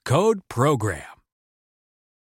Stamps.com. Code PROGRAM.